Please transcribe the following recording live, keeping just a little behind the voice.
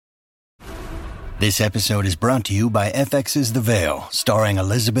This episode is brought to you by FX's The Veil, starring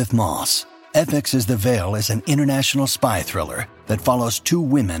Elizabeth Moss. FX's The Veil is an international spy thriller that follows two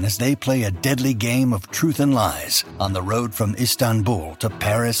women as they play a deadly game of truth and lies on the road from Istanbul to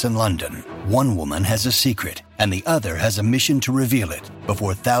Paris and London. One woman has a secret, and the other has a mission to reveal it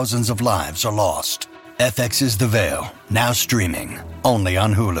before thousands of lives are lost. FX's The Veil, now streaming, only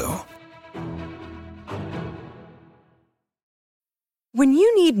on Hulu. When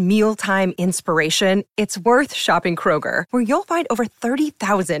you need mealtime inspiration, it's worth shopping Kroger, where you'll find over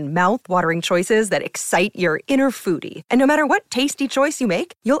 30,000 mouth-watering choices that excite your inner foodie. And no matter what tasty choice you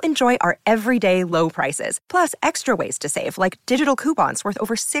make, you'll enjoy our everyday low prices, plus extra ways to save, like digital coupons worth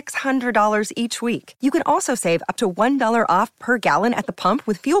over $600 each week. You can also save up to $1 off per gallon at the pump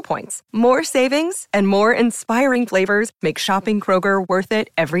with fuel points. More savings and more inspiring flavors make shopping Kroger worth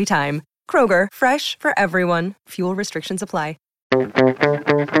it every time. Kroger, fresh for everyone. Fuel restrictions apply.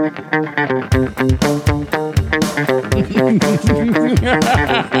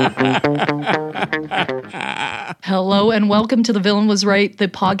 Hello and welcome to The Villain Was Right, the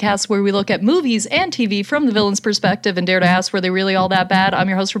podcast where we look at movies and TV from the villain's perspective and dare to ask, were they really all that bad? I'm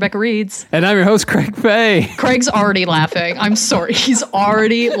your host, Rebecca Reeds. And I'm your host, Craig Fay. Craig's already laughing. I'm sorry. He's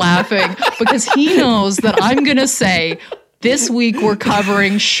already laughing because he knows that I'm going to say, this week we're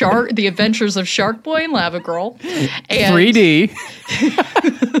covering The Adventures of Sharkboy and Lavagirl. And 3D.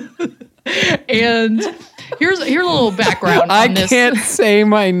 And here's a little background on this. I can't say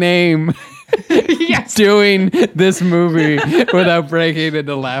my name yes. doing this movie without breaking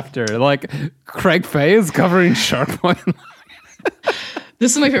into laughter. Like, Craig Fay is covering Sharkboy and Lavagirl.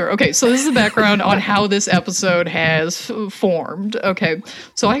 This is my favorite. Okay, so this is the background on how this episode has formed. Okay,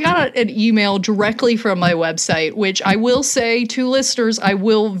 so I got an email directly from my website, which I will say to listeners, I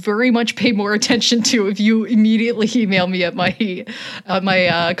will very much pay more attention to if you immediately email me at my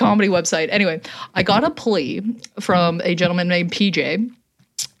comedy website. Anyway, I got a plea from a gentleman named PJ,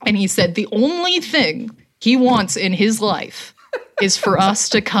 and he said the only thing he wants in his life is for us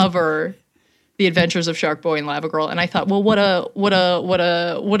to cover The Adventures of Sharkboy and Lavagirl. And I thought, well, what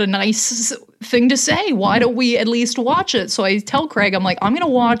a nice thing to say. Why don't we at least watch it? So I tell Craig, I'm like, I'm going to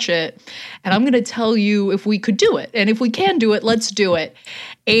watch it and I'm going to tell you if we could do it. And if we can do it, let's do it.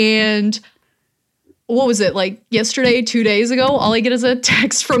 And what was it, like yesterday, 2 days ago, all I get is a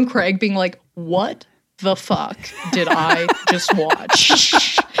text from Craig being like, what the fuck did I just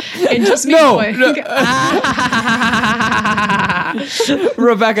watch? And just me going,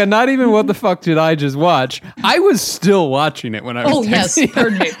 Rebecca, not even what the fuck did I just watch? I was still watching it when I was oh, yes,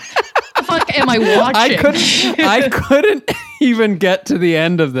 pardon me. The fuck am I watching? I couldn't even get to the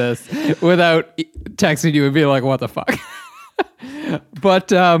end of this without texting you and being like, what the fuck?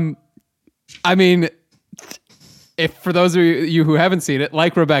 But, I mean, if for those of you who haven't seen it,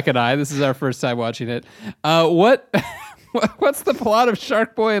 like Rebecca and I, this is our first time watching it. What's the plot of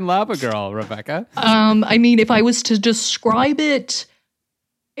Sharkboy and Lavagirl, Rebecca? I mean, if I was to describe it,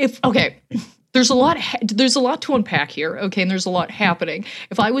 there's a lot to unpack here, okay, and there's a lot happening.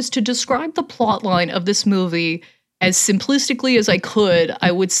 If I was to describe the plot line of this movie as simplistically as I could,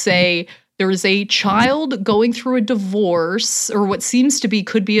 I would say there is a child going through a divorce, or what seems to be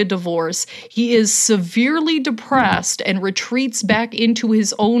could be a divorce. He is severely depressed and retreats back into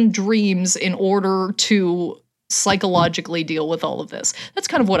his own dreams in order to psychologically deal with all of this. That's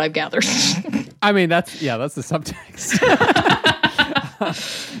kind of what I've gathered. I mean, that's the subtext.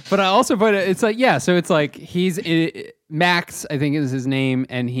 But I also put it, it's like, yeah, so it's like Max, I think is his name,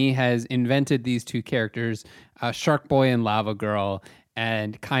 and he has invented these two characters, Sharkboy and Lavagirl,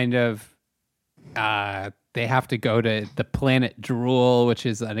 and kind of they have to go to the planet Drool, which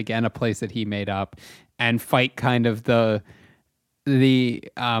is, again, a place that he made up, and fight kind of the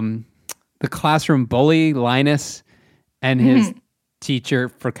classroom bully, Linus, and his teacher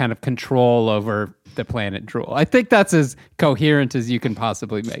for kind of control over the planet Drool. I think that's as coherent as you can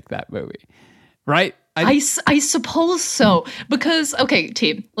possibly make that movie, right? I suppose so. Because, okay,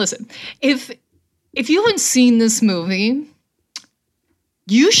 team, listen. If you haven't seen this movie,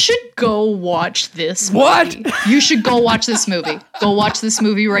 you should go watch this movie. What? You should go watch this movie. Go watch this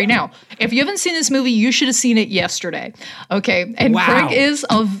movie right now. If you haven't seen this movie, you should have seen it yesterday. Okay? And wow. Craig is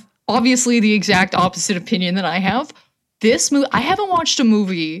of obviously the exact opposite opinion that I have. This movie, I haven't watched a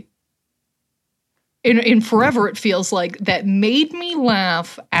movie in forever, it feels like, that made me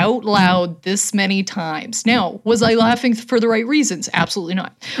laugh out loud this many times. Now, was I laughing for the right reasons? Absolutely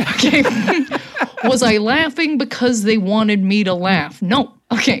not. Okay. Was I laughing because they wanted me to laugh? No.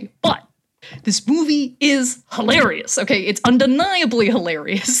 Okay. But this movie is hilarious. Okay. It's undeniably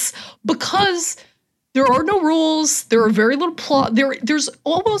hilarious because There are no rules. There are very little plot. There's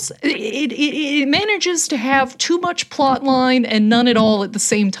almost it manages to have too much plot line and none at all at the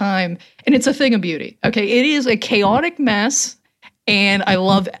same time, and it's a thing of beauty. Okay, it is a chaotic mess, and I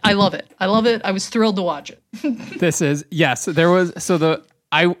love it. I love it. I was thrilled to watch it. This is yes. There was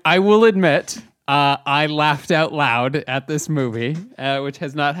I will admit I laughed out loud at this movie, which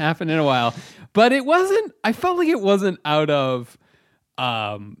has not happened in a while, but it wasn't. I felt like it wasn't out of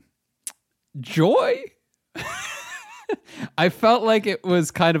joy. I felt like it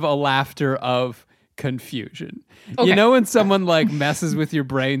was kind of a laughter of confusion. Okay. You know when someone like messes with your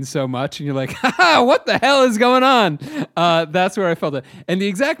brain so much and you're like, haha, what the hell is going on? That's where I felt it. And the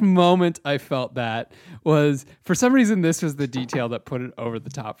exact moment I felt that was, for some reason, this was the detail that put it over the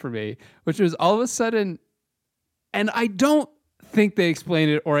top for me, which was all of a sudden, and I don't think they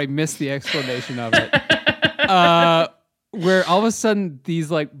explained it or I missed the explanation of it, where all of a sudden these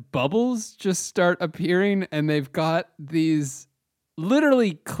like bubbles just start appearing and they've got these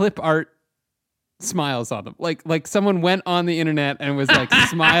literally clip art smiles on them. Like someone went on the internet and was like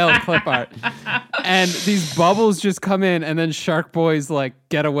smile clip art. And these bubbles just come in and then Sharkboy's like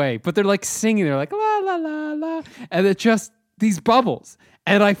get away. But they're like singing, they're like la la la la. And it's just these bubbles.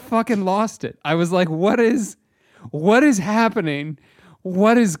 And I fucking lost it. I was like, what is happening?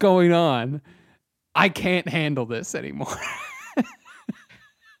 What is going on? I can't handle this anymore.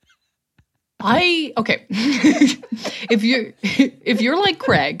 Okay. if you're like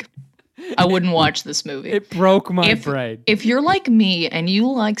Craig, I wouldn't watch this movie. It broke my brain. If you're like me and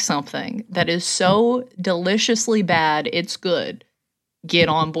you like something that is so deliciously bad, it's good, get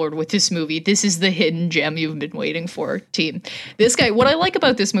on board with this movie. This is the hidden gem you've been waiting for, team. This guy, what I like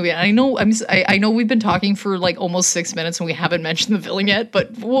about this movie, and I know we've been talking for like almost 6 minutes and we haven't mentioned the villain yet,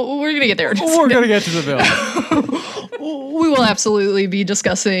 but we're going to get there. We're going to get to the villain. We will absolutely be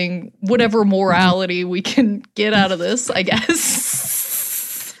discussing whatever morality we can get out of this, I guess.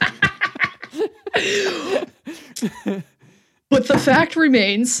 But the fact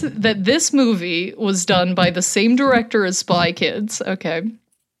remains that this movie was done by the same director as Spy Kids, okay,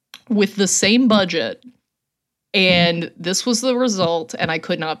 with the same budget, and this was the result, and I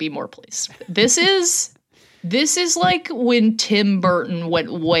could not be more pleased. This is like when Tim Burton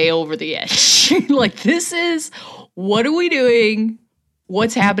went way over the edge. Like, this is, what are we doing?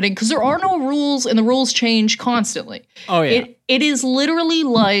 What's happening? Because there are no rules, and the rules change constantly. Oh, yeah. It is literally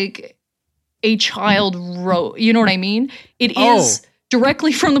like a child wrote, you know what I mean? It is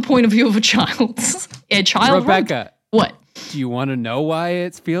directly from the point of view of a child. A child Rebecca, what? Do you want to know why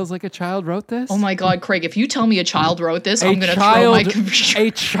it feels like a child wrote this? Oh my God, Craig, if you tell me a child wrote this, I'm going to throw my computer. A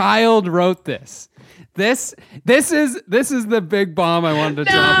child wrote this. This is the big bomb I wanted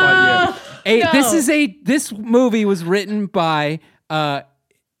to drop on you. This movie was written by Robert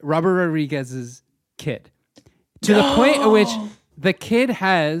Rodriguez's kid. To the point at which the kid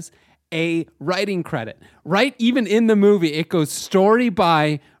has a writing credit. Right, even in the movie, it goes story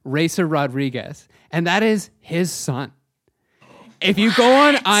by Racer Rodriguez, and that is his son. If you go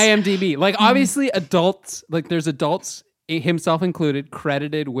on IMDb, like obviously adults, like there's adults, himself included,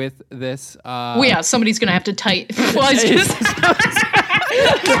 credited with this. Well, yeah, somebody's gonna have to type. Well, I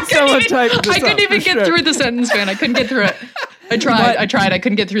couldn't even get through the sentence, man. I couldn't get through it. I tried. I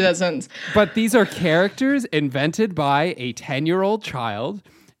couldn't get through that sentence. But these are characters invented by a 10-year-old child.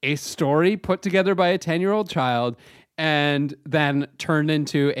 A story put together by a 10-year-old child and then turned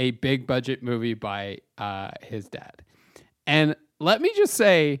into a big budget movie by his dad. And let me just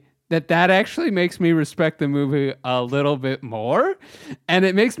say that actually makes me respect the movie a little bit more. And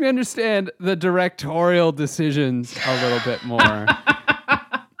it makes me understand the directorial decisions a little bit more.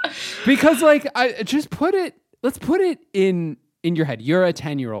 Because like, let's put it in your head. You're a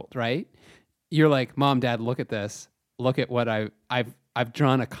 10-year-old, right? You're like, Mom, Dad, look at this. Look at what I've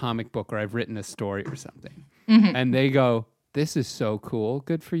drawn a comic book or I've written a story or something. Mm-hmm. And they go, this is so cool.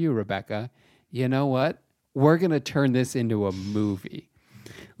 Good for you, Rebecca. You know what? We're going to turn this into a movie.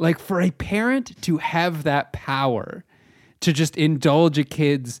 Like, for a parent to have that power to just indulge a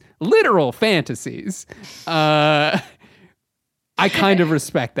kid's literal fantasies, I kind of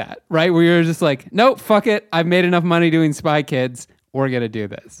respect that, right? Where you're just like, nope, fuck it. I've made enough money doing Spy Kids. We're going to do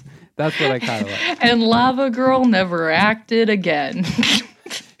this. That's what I kind of like. And Lavagirl never acted again.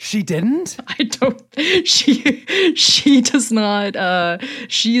 She didn't? I don't. She does not.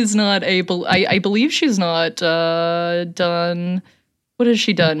 She is not able. I believe she's not done. What has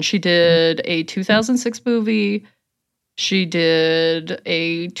she done? She did a 2006 movie. She did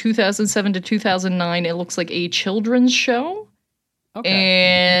a 2007 to 2009. It looks like a children's show. Okay.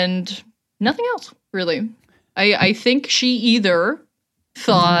 And nothing else, really. I think she either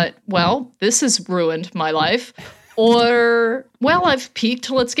thought, well, this has ruined my life. Or, well, I've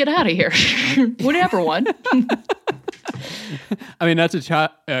peaked, let's get out of here. Whatever one. I mean, not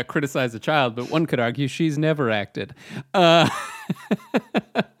to criticize the child, but one could argue she's never acted.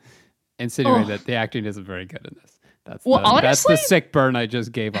 Insinuating that the acting isn't very good in this. That's that's the sick burn I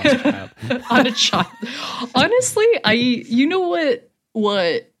just gave on a child. On a child. Honestly, you know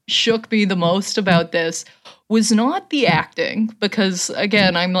what shook me the most about this was not the acting, because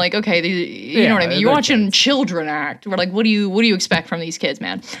again, I'm like, okay, you know what I mean? You're watching children act. We're like, what do you expect from these kids,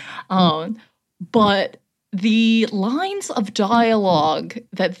 man? But the lines of dialogue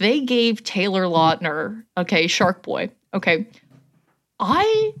that they gave Taylor Lautner, okay, Sharkboy, okay,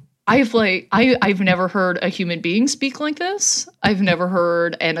 I've never heard a human being speak like this. I've never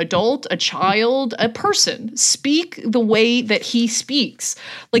heard an adult, a child, a person speak the way that he speaks.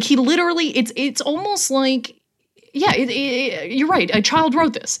 Like, he literally, it's almost like, yeah, you're right. A child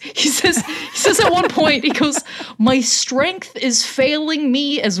wrote this. He says at one point, he goes, "My strength is failing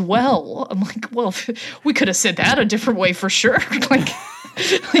me as well." I'm like, well, we could have said that a different way for sure. Like,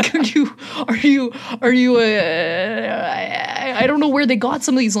 are you? I don't know where they got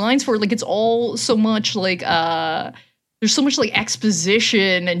some of these lines for. Like, it's all so much like there's so much like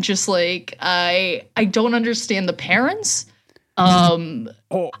exposition and just like I don't understand the parents.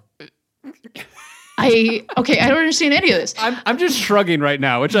 I don't understand any of this. I'm just shrugging right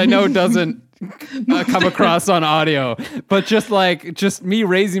now, which I know doesn't come across on audio, but just me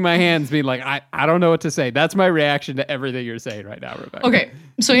raising my hands, being like, I don't know what to say. That's my reaction to everything you're saying right now, Rebecca. Okay,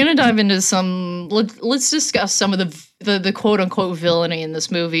 so I'm gonna dive into some. Let's discuss some of the quote unquote villainy in this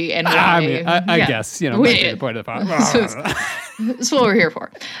movie and why. I guess might be the point of the podcast. That's what we're here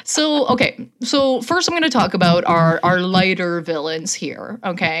for. So so first I'm going to talk about our lighter villains here.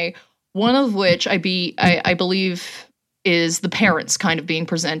 Okay. One of which I believe is the parents kind of being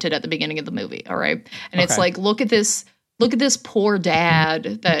presented at the beginning of the movie. All right. And it's like, look at this poor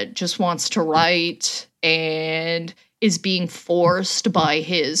dad that just wants to write and is being forced by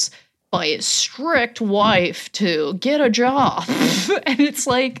his strict wife to get a job. And it's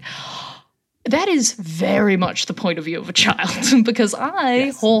like, that is very much the point of view of a child, because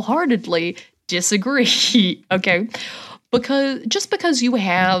I wholeheartedly disagree. Okay. Because just because you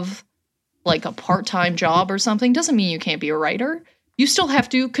have like a part-time job or something doesn't mean you can't be a writer. You still have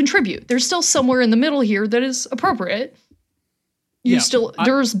to contribute. There's still somewhere in the middle here that is appropriate.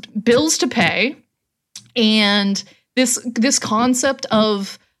 There's bills to pay. And this concept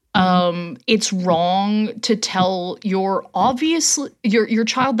of it's wrong to tell your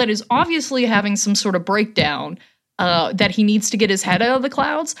child that is obviously having some sort of breakdown that he needs to get his head out of the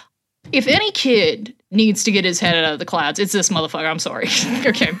clouds. If any kid needs to get his head out of the clouds, it's this motherfucker. I'm sorry.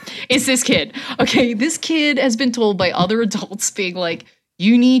 Okay. It's this kid. Okay. This kid has been told by other adults being like,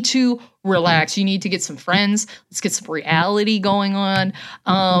 you need to relax. You need to get some friends. Let's get some reality going on.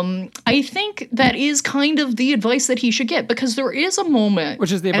 I think that is kind of the advice that he should get, because there is a moment.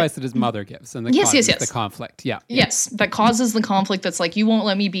 Which is the advice that his mother gives. And causes the conflict. Yeah. Yes. That causes the conflict. That's like, you won't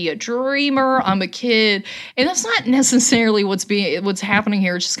let me be a dreamer. I'm a kid. And that's not necessarily what's happening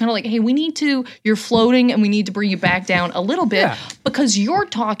here. It's just kind of like, hey, you're floating and we need to bring you back down a little bit, because you're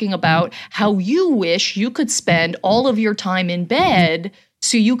talking about how you wish you could spend all of your time in bed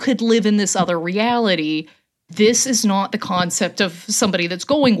so you could live in this other reality. This is not the concept of somebody that's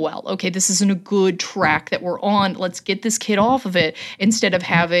going well. Okay, this isn't a good track that we're on. Let's get this kid off of it, instead of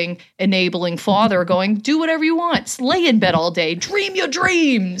having enabling father going, do whatever you want. Lay in bed all day. Dream your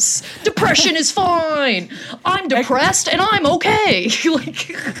dreams. Depression is fine. I'm depressed and I'm okay.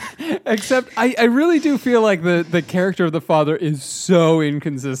 Except I really do feel like the character of the father is so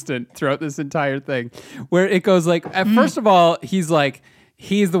inconsistent throughout this entire thing, where it goes like, first of all, he's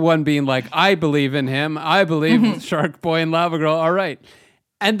the one being like, I believe in him. I believe Sharkboy and Lavagirl. All right.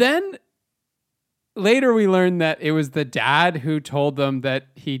 And then later we learned that it was the dad who told them that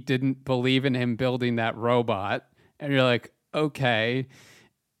he didn't believe in him building that robot. And you're like, okay.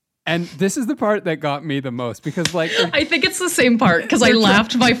 And this is the part that got me the most, because like, I think it's the same part, because I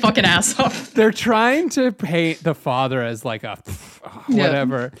laughed my fucking ass off. They're trying to paint the father as like a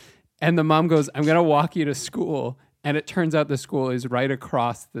whatever. And the mom goes, I'm going to walk you to school. And it turns out the school is right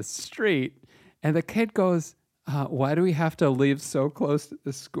across the street. And the kid goes, why do we have to live so close to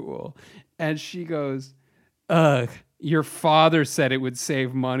the school? And she goes, your father said it would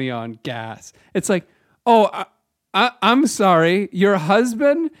save money on gas. It's like, oh, I'm sorry. Your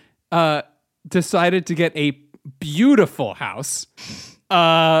husband decided to get a beautiful house.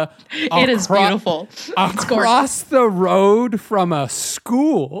 It is beautiful. Across the road from a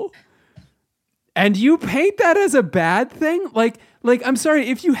school. And you paint that as a bad thing? Like, Like, I'm sorry,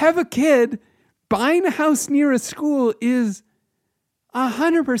 if you have a kid, buying a house near a school is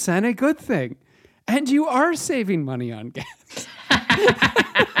 100% a good thing. And you are saving money on gas.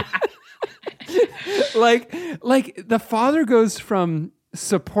 like the father goes from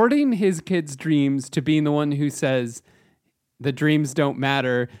supporting his kid's dreams to being the one who says the dreams don't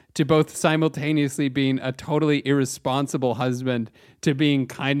matter, to both simultaneously being a totally irresponsible husband to being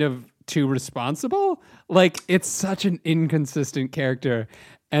kind of too responsible. Like, it's such an inconsistent character,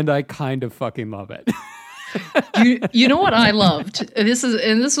 and I kind of fucking love it. You know what I loved? This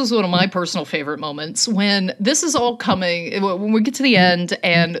was one of my personal favorite moments when this is all coming, when we get to the end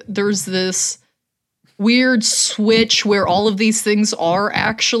and there's this weird switch where all of these things are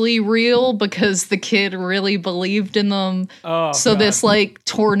actually real because the kid really believed in them. Oh, so God. This like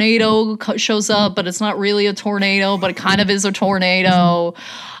tornado shows up, but it's not really a tornado, but it kind of is a tornado.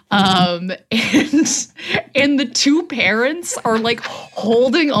 And the two parents are like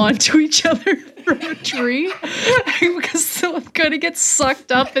holding on to each other from a tree because they're going to get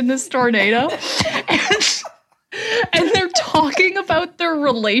sucked up in this tornado. And they're talking about their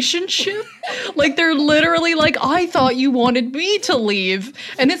relationship. Like, they're literally like, I thought you wanted me to leave.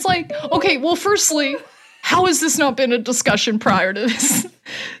 And it's like, okay, well, firstly, how has this not been a discussion prior to this?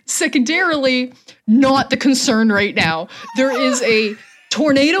 Secondarily, not the concern right now. There is a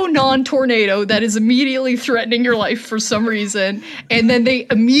tornado, non-tornado that is immediately threatening your life for some reason, and then they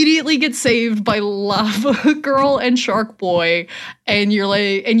immediately get saved by Lavagirl and Sharkboy, and you're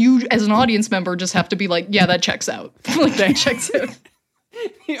like, and you as an audience member just have to be like, yeah, that checks out. Like, that checks out.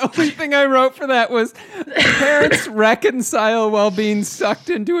 The only thing I wrote for that was parents reconcile while being sucked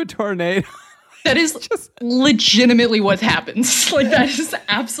into a tornado. That is just legitimately what happens. Like, that is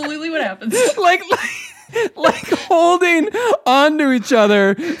absolutely what happens. Like holding onto each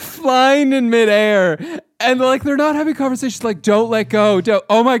other, flying in midair, and like they're not having conversations like, don't let go,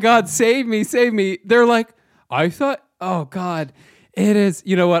 oh my God, save me. They're like, I thought, oh God, it is,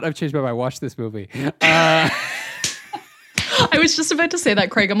 you know what, I've changed my mind, watch this movie. I was just about to say that,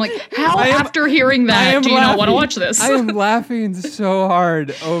 Craig. I'm like, after hearing that, do you not want to watch this? I am laughing so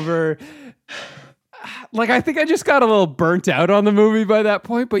hard over... Like, I think I just got a little burnt out on the movie by that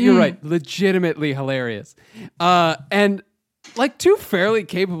point, but you're right. Legitimately hilarious. And like two fairly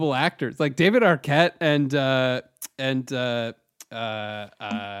capable actors, like David Arquette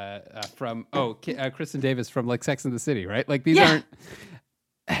from Kristen Davis from like Sex and the City, right? Like these aren't.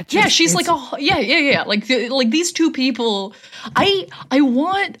 Yeah, she's like Like these two people, I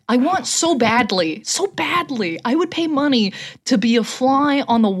want so badly. I would pay money to be a fly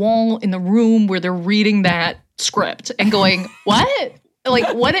on the wall in the room where they're reading that script and going, what?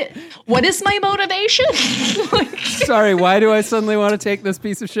 Like, what is my motivation? Like, sorry, why do I suddenly want to take this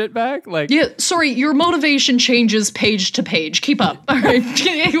piece of shit back? Like, yeah, sorry, your motivation changes page to page. Keep up. All right.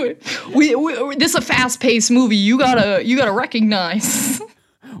 Anyway, this is a fast-paced movie. You gotta recognize.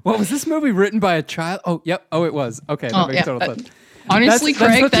 What was this movie written by a child? Oh, yep. Oh, it was. Okay, that makes total sense. Honestly,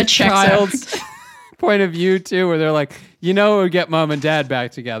 Craig, that checks out. Point of view too, where they're like, it would get mom and dad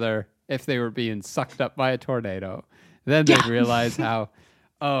back together if they were being sucked up by a tornado. Then they'd realize how.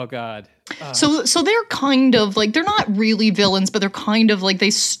 Oh God. So they're kind of like, they're not really villains, but they're kind of like, they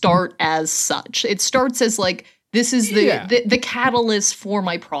start as such. It starts as like, this is the catalyst for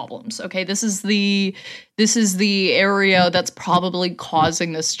my problems. Okay, this is the area that's probably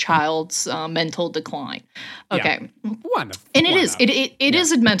causing this child's mental decline. Okay, it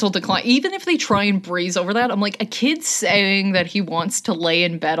is a mental decline. Even if they try and breeze over that, I'm like, a kid saying that he wants to lay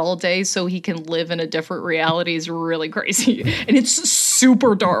in bed all day so he can live in a different reality is really crazy, and it's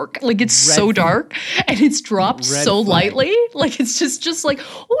super dark. Like, it's so dark, and it's dropped so lightly. Like, it's just like,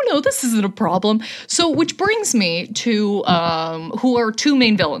 oh no, this isn't a problem. So, which brings me to who our two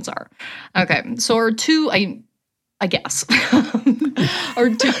main villains are. Okay, so our two, I guess,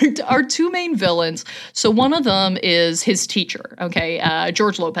 our two main villains. So one of them is his teacher. Okay,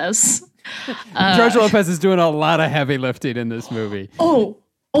 George Lopez. George Lopez is doing a lot of heavy lifting in this movie. Oh,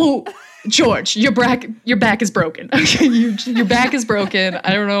 George, your back is broken. Okay, your back is broken.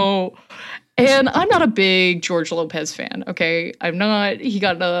 I don't know. And I'm not a big George Lopez fan, okay? I'm not. He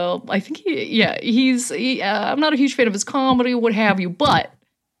got I think I'm not a huge fan of his comedy, what have you, but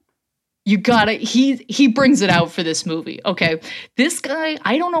you gotta, he brings it out for this movie, okay? This guy,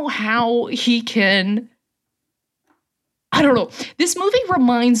 I don't know how he can, I don't know. This movie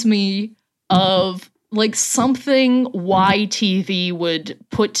reminds me of like something YTV would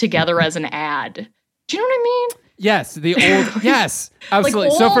put together as an ad. Do you know what I mean? Yes, the old, yes, absolutely.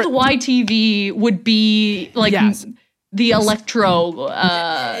 Like old YTV would be like The Electro.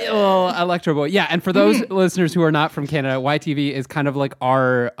 Electro Boy. Yeah, and for those listeners who are not from Canada, YTV is kind of like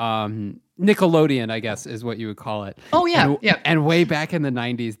our Nickelodeon, I guess, is what you would call it. Oh, yeah. And, yeah. And way back in the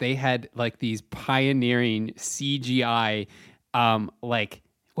 90s, they had like these pioneering CGI, like,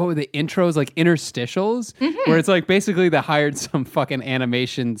 what were the intros, like interstitials, where it's like basically they hired some fucking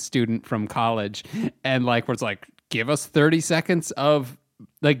animation student from college and like, where it's like, give us 30 seconds of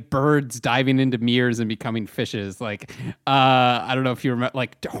like birds diving into mirrors and becoming fishes. Like, I don't know if you remember,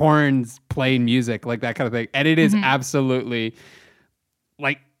 like horns playing music, like that kind of thing. And it is absolutely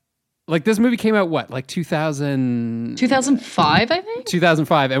like this movie came out, what, like 2005, I think?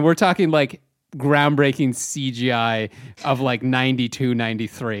 2005. And we're talking like groundbreaking CGI of like 92,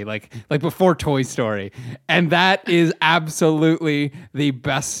 93, like before Toy Story. And that is absolutely the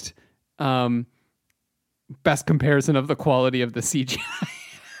best comparison of the quality of the CGI.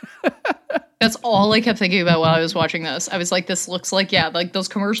 That's all I kept thinking about while I was watching this. I was like, this looks like, like those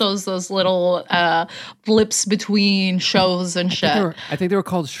commercials, those little blips between shows and shit. I think they were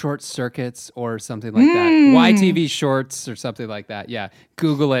called short circuits or something like that. YTV shorts or something like that. Yeah.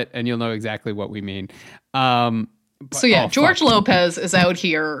 Google it and you'll know exactly what we mean. George Lopez is out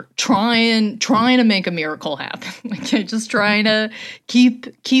here trying to make a miracle happen. Okay, just trying to keep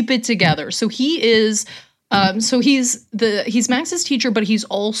it together. So he is he's Max's teacher, but he's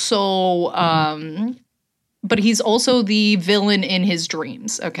also the villain in his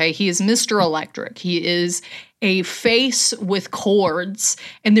dreams. Okay, he is Mr. Electric. He is a face with cords,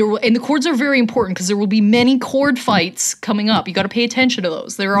 and the cords are very important because there will be many cord fights coming up. You got to pay attention to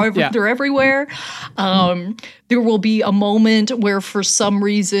those. They're everywhere. There will be a moment where, for some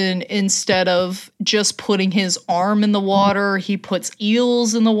reason, instead of just putting his arm in the water, he puts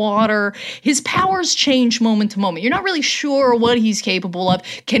eels in the water. His powers change moment to moment. You're not really sure what he's capable of.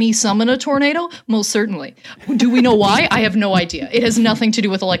 Can he summon a tornado? Most certainly. Do we know why? I have no idea. It has nothing to do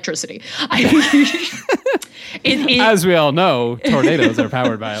with electricity. As we all know, tornadoes are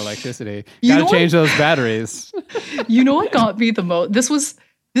powered by electricity. Gotta change those batteries. You know what got me the most?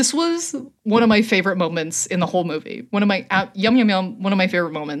 This was one of my favorite moments in the whole movie. One of my one of my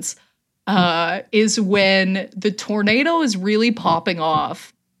favorite moments is when the tornado is really popping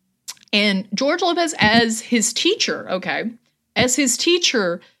off, and George Lopez, as his teacher,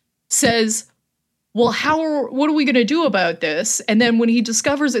 says, well, what are we going to do about this? And then when he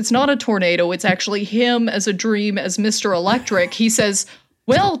discovers it's not a tornado, it's actually him as a dream, as Mr. Electric, he says,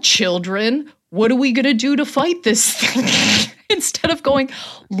 well, children, what are we going to do to fight this thing? Instead of going,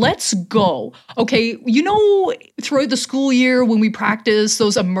 let's go. Okay, throughout the school year when we practice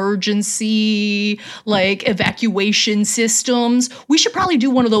those emergency, like, evacuation systems, we should probably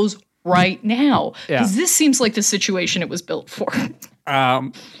do one of those right now. Because this seems like the situation it was built for.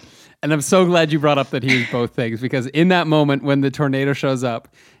 And I'm so glad you brought up that he was both things, because in that moment when the tornado shows up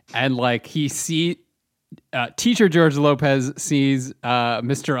and like teacher George Lopez sees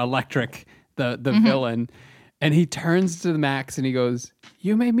Mr. Electric, the villain, and he turns to Max and he goes,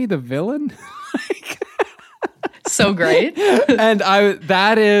 "You made me the villain?" So great. And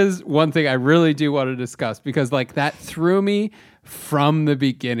that is one thing I really do want to discuss, because like that threw me from the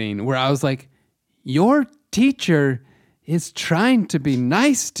beginning, where I was like, your teacher is trying to be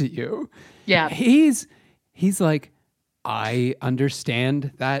nice to you. Yeah. He's like, I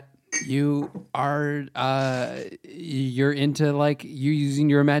understand that you are you're into like you using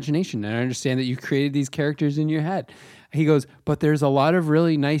your imagination, and I understand that you created these characters in your head. He goes, but there's a lot of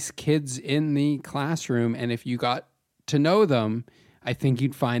really nice kids in the classroom, and if you got to know them, I think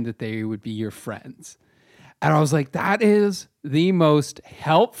you'd find that they would be your friends. And I was like, that is the most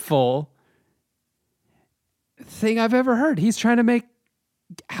helpful thing I've ever heard. He's trying to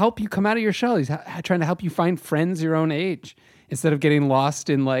help you come out of your shell. He's trying to help you find friends your own age instead of getting lost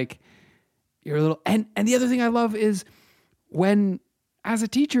in like your little. And the other thing I love is when, as a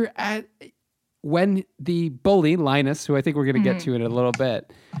teacher, when the bully Linus, who I think we're going to get to in a little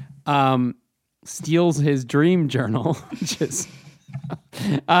bit, steals his dream journal, which is,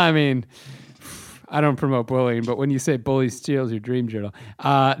 I mean, I don't promote bullying, but when you say bully steals your dream journal,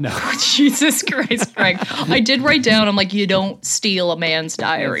 no. Jesus Christ, Frank. I did write down, I'm like, you don't steal a man's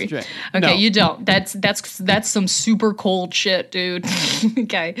diary. That's okay, no. You don't. That's some super cold shit, dude.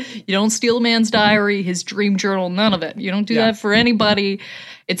 Okay. You don't steal a man's diary, his dream journal, none of it. You don't do that for anybody.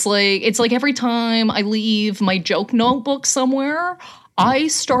 It's like every time I leave my joke notebook somewhere, I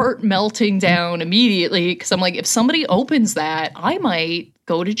start melting down immediately, because I'm like, if somebody opens that, I might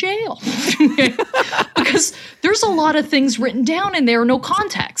go to jail. Because there's a lot of things written down in there, no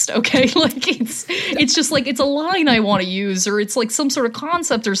context, okay? Like it's just like, it's a line I want to use, or it's like some sort of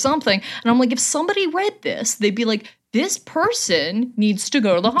concept or something. And I'm like, if somebody read this, they'd be like, this person needs to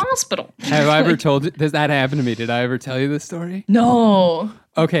go to the hospital. Have I ever told you? Does that happen to me? Did I ever tell you this story? No.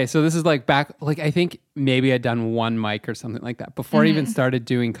 Okay, so this is like back, like I think maybe I'd done one mic or something like that before I even started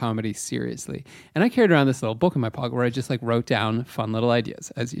doing comedy seriously. And I carried around this little book in my pocket where I just like wrote down fun little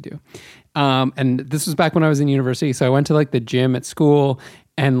ideas, as you do. And this was back when I was in university. So I went to like the gym at school,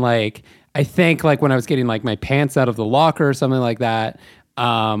 and like I think like when I was getting like my pants out of the locker or something like that,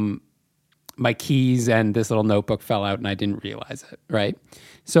 my keys and this little notebook fell out and I didn't realize it, right?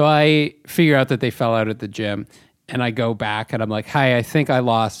 So I figure out that they fell out at the gym, and I go back and I'm like, hi, I think I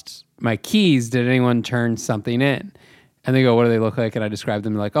lost my keys. Did anyone turn something in? And they go, what do they look like? And I describe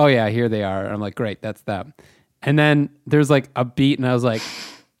them like, oh yeah, here they are. And I'm like, great, that's them. And then there's like a beat, and I was like,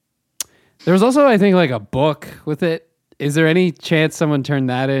 there was also, I think, like a book with it. Is there any chance someone turned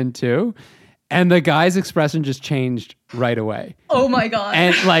that in too? And the guy's expression just changed right away. Oh my God.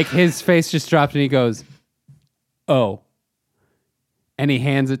 And like his face just dropped, and he goes, oh. And he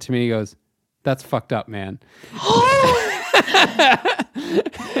hands it to me, and he goes, that's fucked up, man.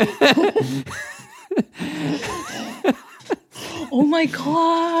 Oh my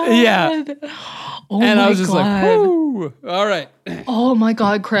God. Yeah. Oh and my I was just God. like, whoo, all right. Oh my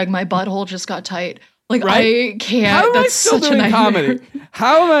God, Craig, my butthole just got tight. Like, Right? I can't. How am I That's still such doing a nightmare. comedy?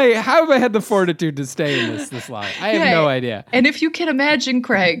 How have I had the fortitude to stay in this line? I have no idea. And if you can imagine,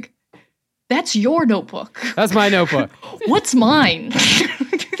 Craig, that's your notebook. That's my notebook. What's mine?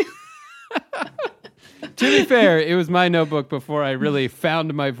 To be fair, it was my notebook before I really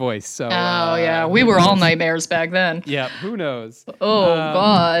found my voice. So Oh, yeah. We were all nightmares back then. yeah, who knows? Oh,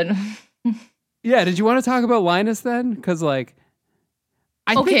 God. Yeah, did you want to talk about Linus then? Because like,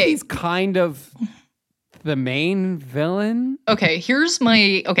 I think he's kind of the main villain. Okay, here's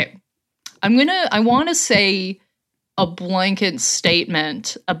my... Okay. I want to say a blanket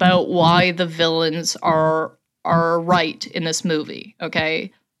statement about why the villains are right in this movie,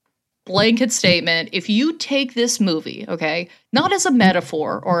 okay? Blanket statement. If you take this movie, okay, not as a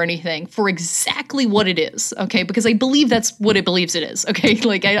metaphor or anything, for exactly what it is, okay, because I believe that's what it believes it is, okay?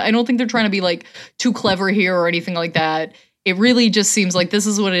 Like, I don't think they're trying to be, like, too clever here or anything like that. It really just seems like this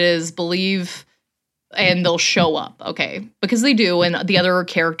is what it is, believe, and they'll show up, okay? Because they do, and the other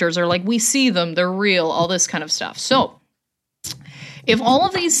characters are like, we see them, they're real, all this kind of stuff. So, if all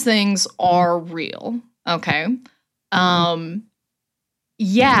of these things are real, okay,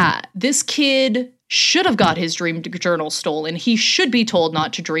 yeah, this kid should have got his dream journal stolen. He should be told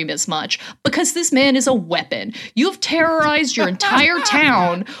not to dream as much because this man is a weapon. You've terrorized your entire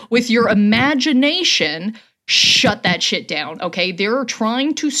town with your imagination. Shut that shit down, okay? They're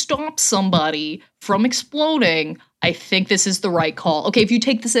trying to stop somebody from exploding. I think this is the right call. Okay, if you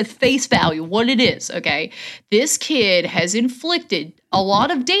take this at face value, what it is, okay? This kid has inflicted a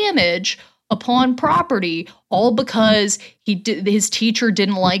lot of damage upon property, all because his teacher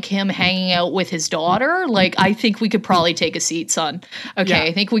didn't like him hanging out with his daughter. Like, I think we could probably take a seat, son. Okay, yeah.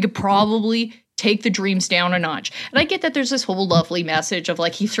 I think we could probably take the dreams down a notch. And I get that there's this whole lovely message of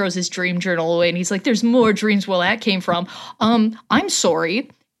like, he throws his dream journal away and he's like, there's more dreams where that came from. I'm sorry.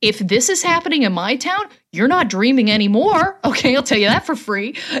 If this is happening in my town, you're not dreaming anymore. Okay, I'll tell you that for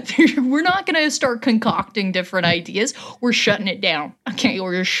free. We're not going to start concocting different ideas. We're shutting it down. Okay,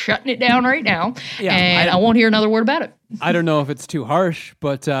 we're shutting it down right now. Yeah, and I won't hear another word about it. I don't know if it's too harsh,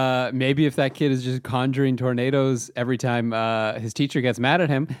 but maybe if that kid is just conjuring tornadoes every time his teacher gets mad at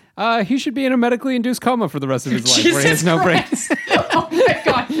him, he should be in a medically induced coma for the rest of his life where he has no brains. Oh my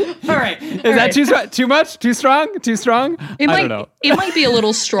God. All right. Is that too much? Too strong? Too strong? I don't know. It might be a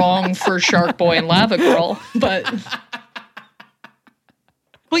little strong for Sharkboy and Lavagirl, but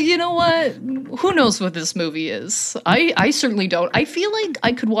you know what? Who knows what this movie is? I certainly don't. I feel like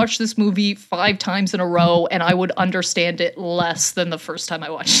I could watch this movie 5 times in a row and I would understand it less than the first time I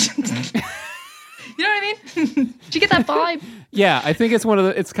watched it. You know what I mean? Did you get that vibe? Yeah, I think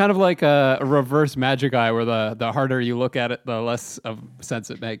it's kind of like a reverse Magic Eye where the harder you look at it, the less of sense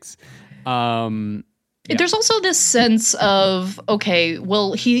it makes. Yeah. There's also this sense of, okay,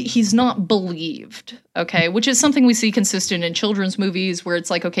 well, he's not believed, okay, which is something we see consistent in children's movies where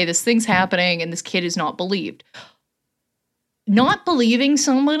it's like, okay, this thing's happening and this kid is not believed. Not believing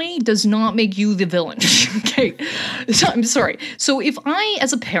somebody does not make you the villain, okay? So, I'm sorry. So if I,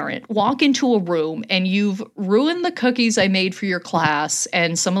 as a parent, walk into a room and you've ruined the cookies I made for your class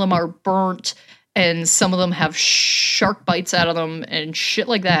and some of them are burnt and some of them have shark bites out of them and shit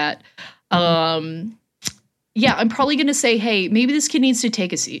like that, yeah, I'm probably going to say, hey, maybe this kid needs to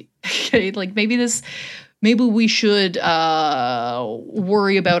take a seat. Okay, like maybe we should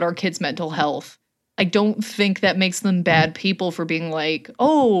worry about our kids' mental health. I don't think that makes them bad people for being like,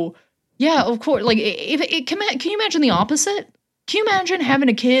 oh, Yeah, of course. Like, can you imagine the opposite? Can you imagine having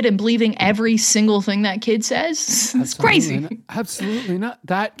a kid and believing every single thing that kid says? It's crazy. Absolutely not.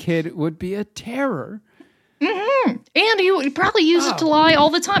 That kid would be a terror. Mm-hmm. And he would probably use it to lie all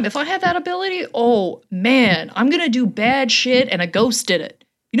the time. If I had that ability, oh man, I'm going to do bad shit, and a ghost did it.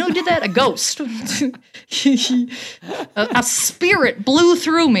 You know who did that? A ghost. a spirit blew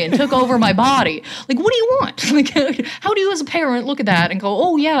through me and took over my body. Like, what do you want? Like, how do you as a parent look at that and go,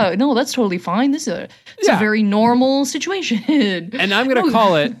 oh yeah, no, that's totally fine. This is a very normal situation. And I'm going to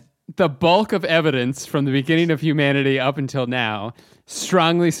call it the bulk of evidence from the beginning of humanity up until now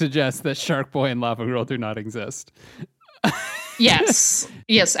strongly suggests that Sharkboy and Lavagirl do not exist. Yes,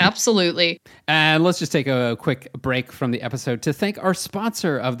 absolutely. And let's just take a quick break from the episode to thank our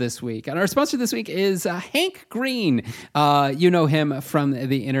sponsor of this week. And our sponsor this week is Hank Green. You know him from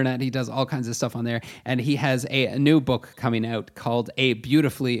the internet. He does all kinds of stuff on there. And he has a new book coming out called A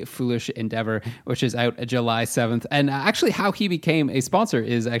Beautifully Foolish Endeavor, which is out July 7th. And actually how he became a sponsor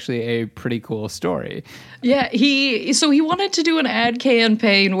is actually a pretty cool story. Yeah, he wanted to do an ad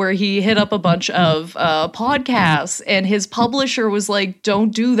campaign where he hit up a bunch of podcasts, and his publisher was like,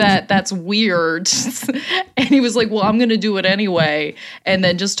 don't do that, that's weird. And he was like, well, I'm gonna do it anyway, and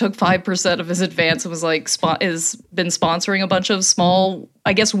then just took 5% of his advance and was like, has been sponsoring a bunch of small,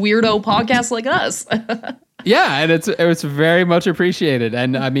 I guess, weirdo podcasts like us. Yeah, and it's very much appreciated.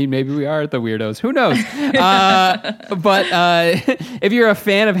 And I mean, maybe we are the weirdos. Who knows? But if you're a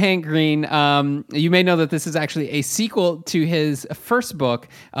fan of Hank Green, you may know that this is actually a sequel to his first book,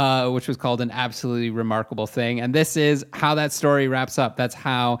 which was called An Absolutely Remarkable Thing. And this is how that story wraps up. That's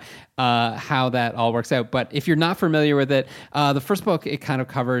how that all works out. But if you're not familiar with it, the first book, it kind of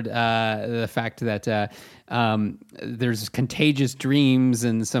covered the fact that there's contagious dreams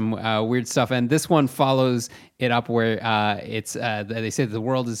and some weird stuff. And this one follows it up where they say the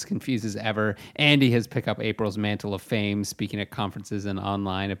world is confused as ever. Andy has picked up April's mantle of fame, speaking at conferences and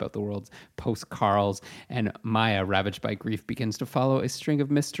online about the world's post-Carls. And Maya, ravaged by grief, begins to follow a string of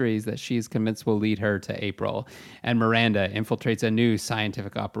mysteries that she is convinced will lead her to April. And Miranda infiltrates a new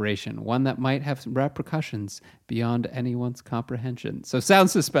scientific operation, one that might have repercussions beyond anyone's comprehension. So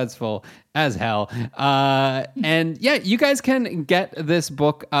sounds suspenseful as hell. And yeah, you guys can get this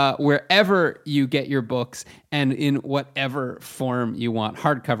book wherever you get your books and in whatever form you want.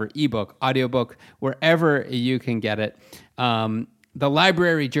 Hardcover, ebook, audiobook, wherever you can get it. The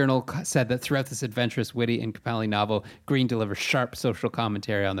Library Journal said that throughout this adventurous, witty, and compelling novel, Green delivers sharp social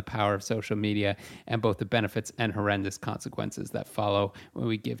commentary on the power of social media and both the benefits and horrendous consequences that follow when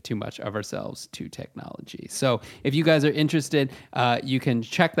we give too much of ourselves to technology. So if you guys are interested, you can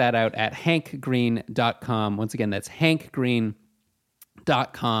check that out at hankgreen.com. Once again, that's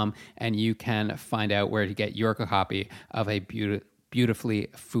hankgreen.com, and you can find out where to get your copy of A Beautifully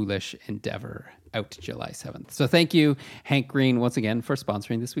Foolish Endeavor, out July 7th. So thank you, Hank Green, once again, for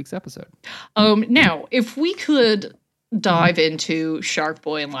sponsoring this week's episode. Now, if we could dive into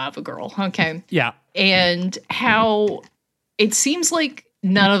Sharkboy and Lavagirl, okay? Yeah. And how it seems like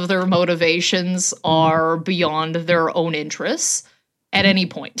none of their motivations are beyond their own interests at any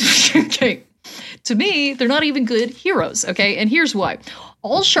point. Okay. To me, they're not even good heroes, okay? And here's why.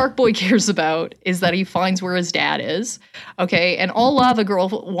 All Sharkboy cares about is that he finds where his dad is, okay? And all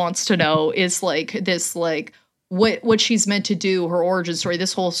Lavagirl wants to know is like this, like what she's meant to do, her origin story,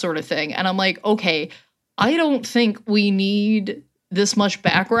 this whole sort of thing. And I'm like, okay, I don't think we need this much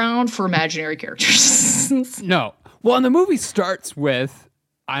background for imaginary characters. No. Well, and the movie starts with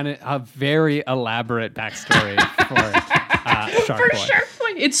a very elaborate backstory for Sharkboy. For Sharkboy.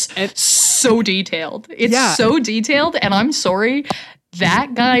 It's so detailed. It's so detailed, and I'm sorry,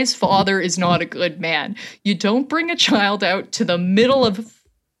 that guy's father is not a good man. You don't bring a child out to the middle of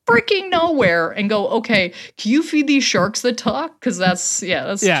freaking nowhere and go, okay, can you feed these sharks that talk? Because that's.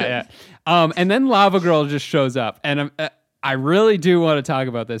 And then Lavagirl just shows up, and I really do want to talk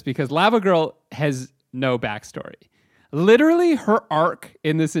about this because Lavagirl has no backstory. Literally, her arc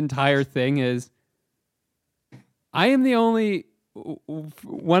in this entire thing is, I am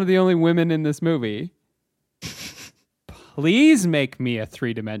one of the only women in this movie. Please make me a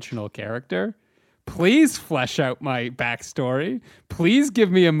three-dimensional character. Please flesh out my backstory. Please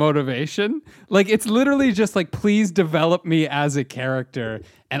give me a motivation. Like, it's literally just like, please develop me as a character.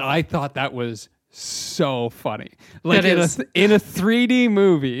 And I thought that was so funny. Like in a 3D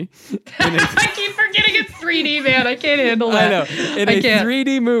movie. I keep forgetting it's 3D, man. I can't handle that. I know. In a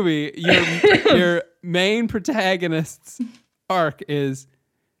 3D movie, your main protagonist's arc is,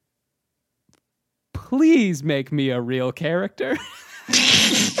 please make me a real character.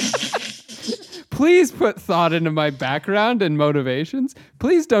 please put thought into my background and motivations.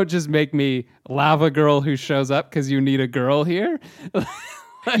 Please don't just make me Lavagirl who shows up because you need a girl here.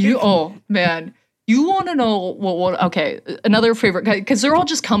 Man. You want to know what? Okay, another favorite, because they're all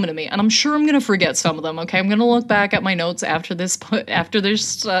just coming to me, and I'm sure I'm going to forget some of them. Okay, I'm going to look back at my notes after this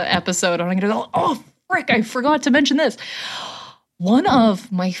episode, and I'm going to go, oh, frick, I forgot to mention this. One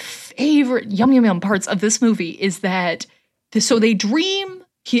of my favorite yum parts of this movie is that, so they dream.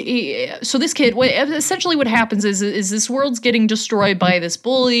 So this kid, essentially what happens is this world's getting destroyed by this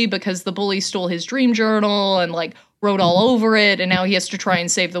bully because the bully stole his dream journal and like wrote all over it, and now he has to try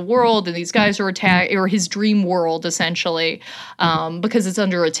and save the world, and these guys are attacked, or his dream world essentially, because it's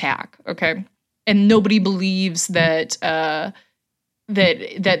under attack. Okay, and nobody believes that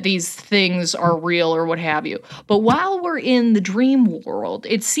that these things are real or what have you. But while we're in the dream world,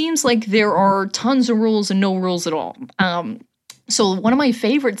 it seems like there are tons of rules and no rules at all. So one of my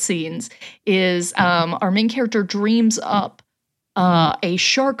favorite scenes is our main character dreams up a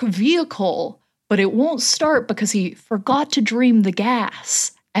shark vehicle, but it won't start because he forgot to dream the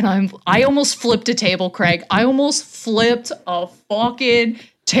gas. And I almost flipped a table, Craig. I almost flipped a fucking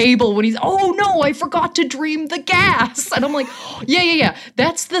table when oh no, I forgot to dream the gas. And I'm like, yeah.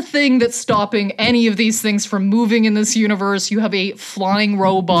 That's the thing that's stopping any of these things from moving in this universe. You have a flying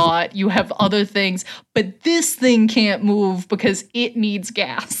robot, you have other things, but this thing can't move because it needs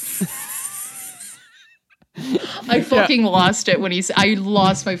gas. I fucking lost it when I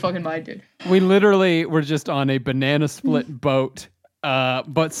lost my fucking mind, dude. We literally were just on a banana split boat,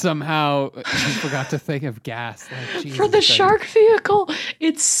 but somehow we forgot to think of gas. Like, for the shark vehicle.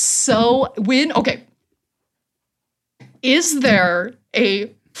 It's so okay. Is there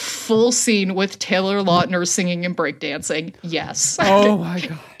a full scene with Taylor Lautner singing and breakdancing? Yes. Oh my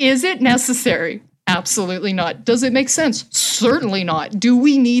God. Is it necessary? Absolutely not. Does it make sense? Certainly not. Do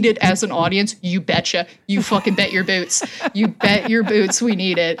we need it as an audience? You betcha. You fucking bet your boots. You bet your boots we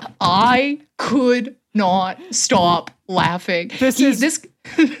need it. I could not stop laughing. This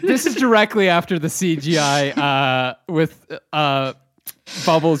is directly after the CGI with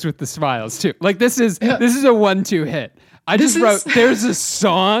Bubbles with the smiles too. Like this is a 1-2 hit. I just wrote, there's a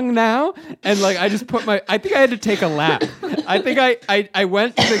song now, and like I just put I think I had to take a lap. I think I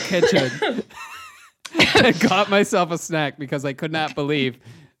went to the kitchen and got myself a snack because I could not believe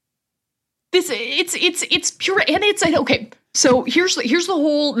it's pure, and it's okay. So here's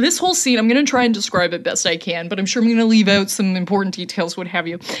this whole scene. I'm going to try and describe it best I can, but I'm sure I'm going to leave out some important details, what have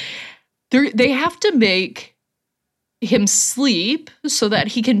you. They have to make him sleep so that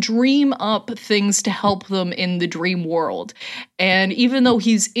he can dream up things to help them in the dream world. And even though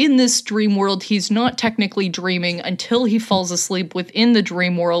he's in this dream world, he's not technically dreaming until he falls asleep within the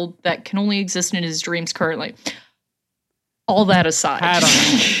dream world that can only exist in his dreams currently. All that aside.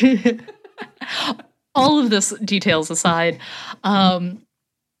 All of this details aside.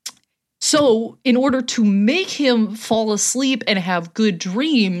 So in order to make him fall asleep and have good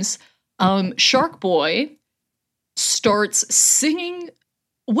dreams, Sharkboy starts singing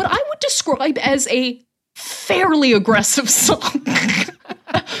what I would describe as a fairly aggressive song.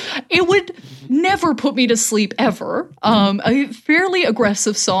 It would never put me to sleep ever. A fairly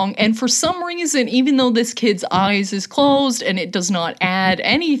aggressive song, and for some reason, even though this kid's eyes is closed and it does not add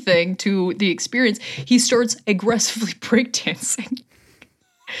anything to the experience, he starts aggressively breakdancing.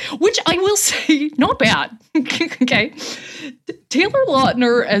 Which I will say, not bad. Okay. Taylor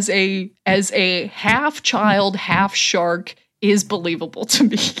Lautner as a half child, half shark is believable to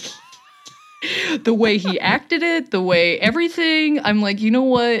me. The way he acted it, the way everything, I'm like, you know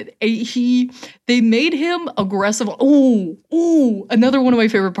what? They made him aggressive. Oh, another one of my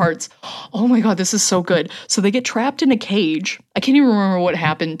favorite parts. Oh my God, this is so good. So they get trapped in a cage. I can't even remember what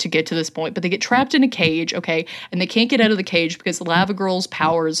happened to get to this point, but they get trapped in a cage, okay? And they can't get out of the cage because Lavagirl's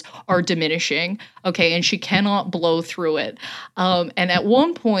powers are diminishing, okay? And she cannot blow through it. And at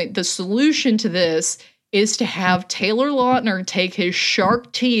one point, the solution to this is to have Taylor Lautner take his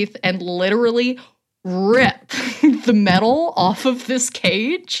shark teeth and literally rip the metal off of this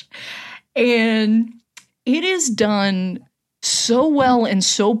cage. And it is done so well and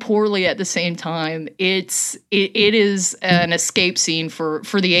so poorly at the same time. It is an escape scene for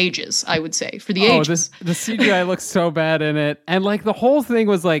the ages, I would say. For the ages. The CGI looks so bad in it. And like the whole thing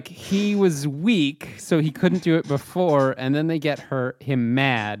was like he was weak, so he couldn't do it before, and then they get him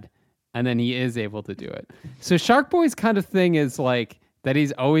mad. And then he is able to do it. So Sharkboy's kind of thing is like that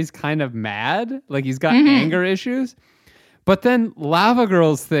he's always kind of mad. Like he's got anger issues. But then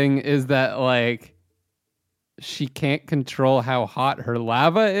Lavagirl's thing is that like she can't control how hot her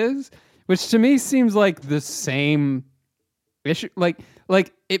lava is, which to me seems like the same issue. Like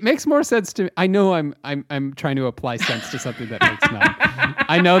it makes more sense to me. I know I'm trying to apply sense to something that makes none.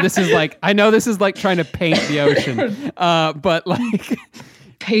 I know this is like trying to paint the ocean. But like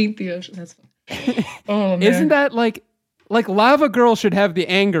paint the ocean. That's fun. Oh man. Isn't that like Lavagirl should have the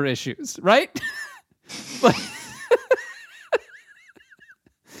anger issues, right?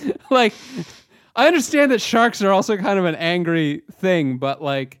 like I understand that sharks are also kind of an angry thing, but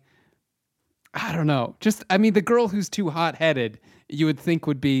like I don't know. Just I mean the girl who's too hot-headed you would think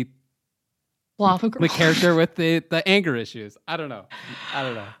would be Lavagirl. The character with the anger issues. I don't know.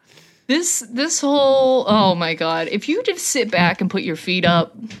 This whole, oh my God. If you just sit back and put your feet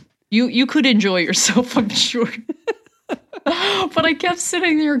up, you could enjoy yourself, I'm sure. But I kept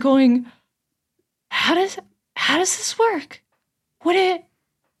sitting there going, how does this work?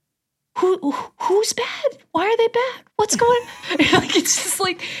 Who's bad? Why are they bad? What's going on? Like, it's just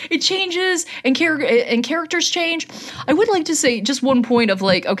like it changes and characters change. I would like to say just one point of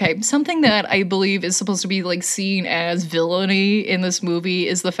like, okay, something that I believe is supposed to be like seen as villainy in this movie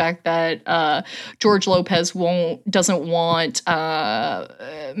is the fact that George Lopez doesn't want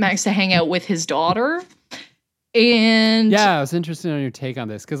Max to hang out with his daughter. And yeah, I was interested in your take on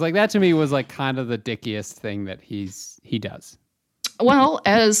this because like that to me was like kind of the dickiest thing that he does. Well,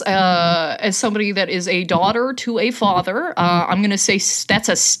 as somebody that is a daughter to a father, I'm going to say that's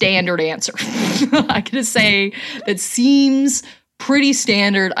a standard answer. I'm going to say that seems pretty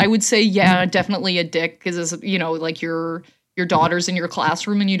standard. I would say, yeah, definitely a dick because, you know, like your daughter's in your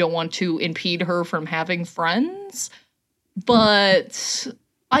classroom and you don't want to impede her from having friends. But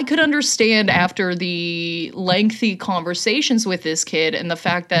I could understand after the lengthy conversations with this kid and the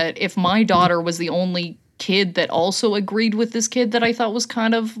fact that if my daughter was the only kid that also agreed with this kid that I thought was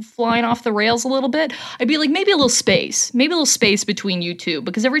kind of flying off the rails a little bit, I'd be like, maybe a little space between you two,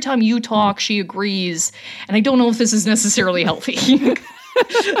 because every time you talk, she agrees, and I don't know if this is necessarily healthy.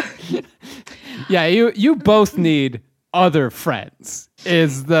 Yeah, you both need other friends.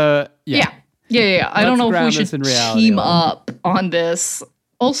 Is the yeah. I don't know if we should team up on this.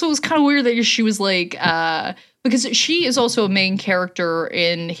 Also, it was kind of weird that she was like, because she is also a main character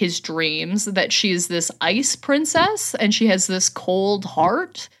in his dreams, that she is this ice princess and she has this cold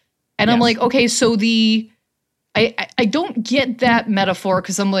heart. And yes. I'm like, okay, so I don't get that metaphor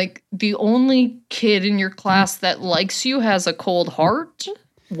because I'm like, the only kid in your class that likes you has a cold heart?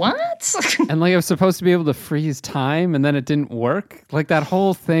 What? And like I was supposed to be able to freeze time and then it didn't work? Like that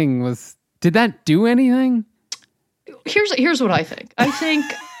whole thing was, did that do anything? Here's what I think. I think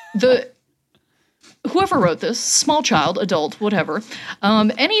whoever wrote this, small child, adult, whatever,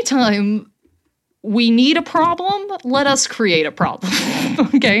 anytime we need a problem, let us create a problem.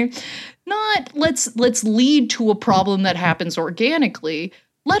 Okay? Not let's lead to a problem that happens organically.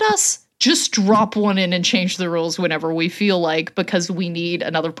 Let us just drop one in and change the rules whenever we feel like, because we need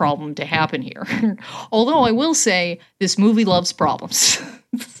another problem to happen here. Although I will say this movie loves problems.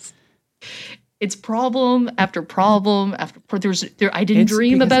 It's problem after problem after. I didn't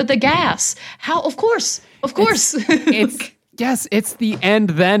dream about the gas. How? Of course. It's the end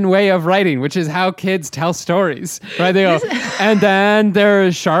then way of writing, which is how kids tell stories, right? They go, and then there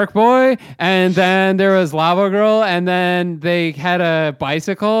was Sharkboy, and then there was Lavagirl, and then they had a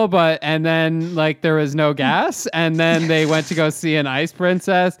bicycle, and then like there was no gas, and then they went to go see an ice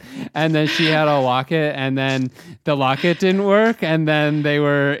princess, and then she had a locket, and then the locket didn't work, and then they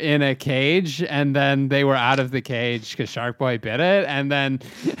were in a cage, and then they were out of the cage because Sharkboy bit it, and then.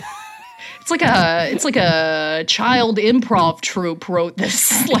 It's like a child improv troupe wrote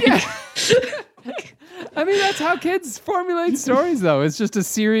this. Like, I mean, that's how kids formulate stories, though. It's just a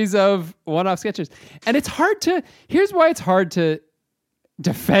series of one-off sketches, and here's why it's hard to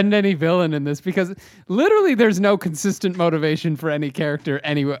defend any villain in this, because literally there's no consistent motivation for any character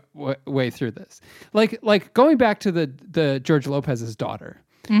any way through this. Like going back to the George Lopez's daughter,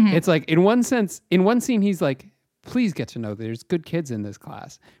 mm-hmm. It's like in one scene he's like, please get to know there's good kids in this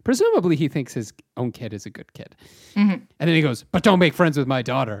class. Presumably he thinks his own kid is a good kid. Mm-hmm. And then he goes, but don't make friends with my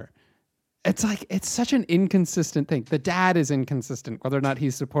daughter. It's like, it's such an inconsistent thing. The dad is inconsistent, whether or not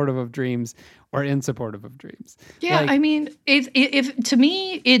he's supportive of dreams or insupportive of dreams. Yeah, like, I mean, if to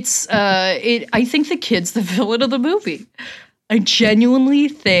me, I think the kid's the villain of the movie. I genuinely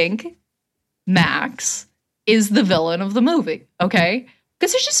think Max is the villain of the movie, okay?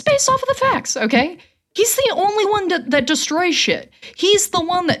 Because it's just based off of the facts, okay? He's the only one that destroys shit. He's the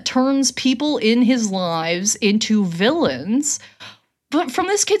one that turns people in his lives into villains. But from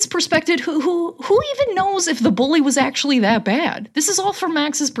this kid's perspective, who even knows if the bully was actually that bad? This is all from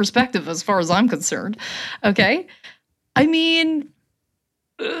Max's perspective, as far as I'm concerned. Okay? I mean,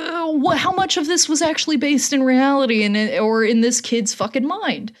 how much of this was actually based in reality or in this kid's fucking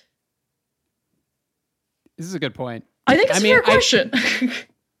mind? This is a good point. I think it's a fair question.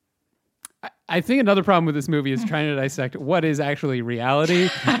 I think another problem with this movie is trying to dissect what is actually reality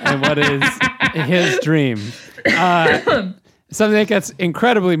and what is his dream. Something that gets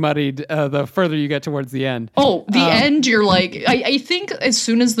incredibly muddied the further you get towards the end. Oh, the end, you're like, I think as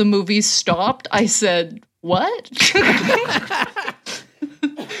soon as the movie stopped, I said, what?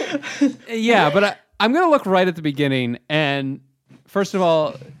 Yeah, but I'm going to look right at the beginning. And first of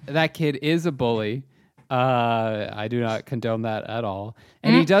all, that kid is a bully. I do not condone that at all.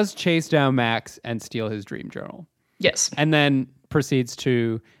 And he does chase down Max and steal his dream journal. Yes. And then proceeds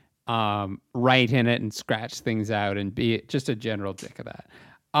to write in it and scratch things out and be just a general dick of that.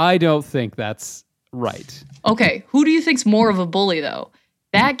 I don't think that's right. Okay, who do you think's more of a bully, though?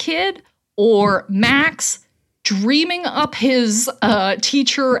 That kid or Max dreaming up his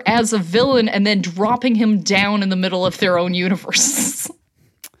teacher as a villain and then dropping him down in the middle of their own universe?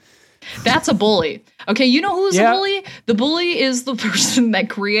 That's a bully. Okay, you know who's a bully? The bully is the person that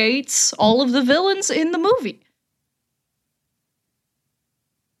creates all of the villains in the movie.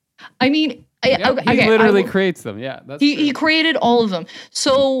 I mean, he literally creates them. Yeah, that's he created all of them.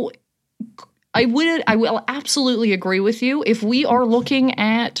 So I will absolutely agree with you. If we are looking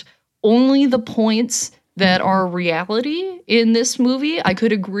at only the points that are reality in this movie, I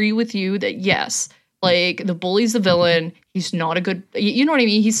could agree with you that yes, like the bully's the villain. He's not a good, you know what I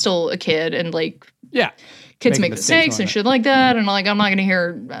mean? He's still a kid and like, kids make mistakes and shit like that. And like, I'm not going to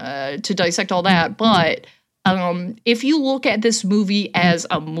hear to dissect all that. But if you look at this movie as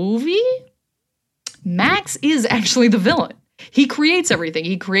a movie, Max is actually the villain. He creates everything.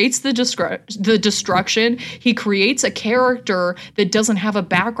 He creates the destruction. He creates a character that doesn't have a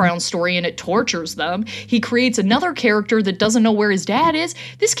background story and it tortures them. He creates another character that doesn't know where his dad is.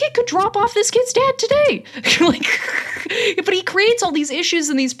 This kid could drop off this kid's dad today. But he creates all these issues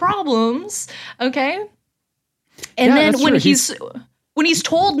and these problems, okay? And then when he's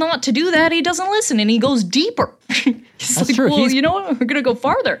told not to do that, he doesn't listen and he goes deeper. He's that's like, true. well, you know what? We're going to go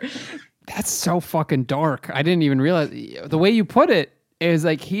farther. That's so fucking dark. I didn't even realize the way you put it is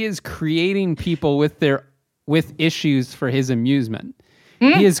like he is creating people with issues for his amusement.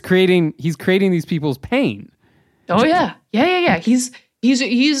 He's creating these people's pain. Oh yeah. He's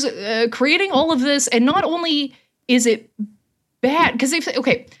creating all of this, and not only is it bad, because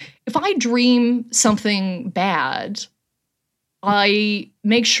if I dream something bad, I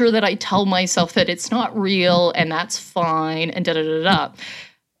make sure that I tell myself that it's not real and that's fine and da-da-da-da.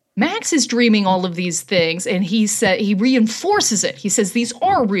 Max is dreaming all of these things, and he reinforces it. He says these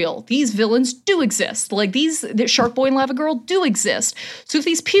are real. These villains do exist. Like the Sharkboy and Lavagirl do exist. So if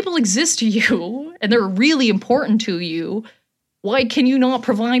these people exist to you and they're really important to you, why can you not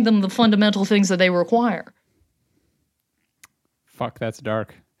provide them the fundamental things that they require? Fuck, that's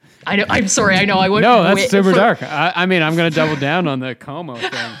dark. I know. I'm sorry. I know. I wouldn't. No, that's super dark. I mean, I'm going to double down on the Como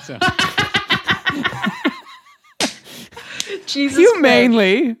thing. So. Jesus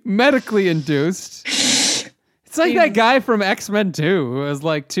humanely, medically induced. It's like that guy from X-Men 2 who was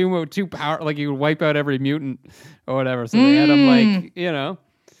like too power, like he would wipe out every mutant or whatever. So they had him like, you know.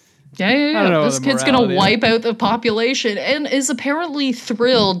 Yeah. I don't know this kid's going to wipe out the population and is apparently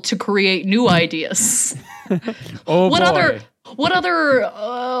thrilled to create new ideas. Oh, What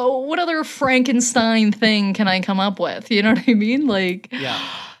other Frankenstein thing can I come up with? You know what I mean? Like, yeah.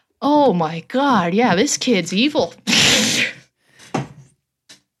 Oh my God. Yeah, this kid's evil.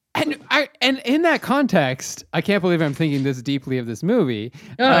 And in that context, I can't believe I'm thinking this deeply of this movie.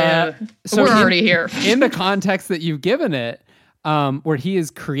 So we're already here. In the context that you've given it, where he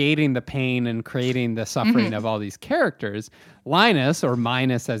is creating the pain and creating the suffering of all these characters, Linus, or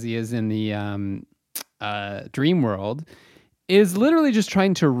Minus as he is in the dream world, is literally just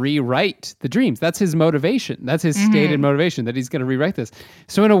trying to rewrite the dreams. That's his motivation. That's his stated motivation, that he's going to rewrite this.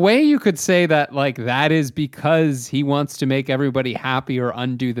 So in a way, you could say that like that is because he wants to make everybody happy or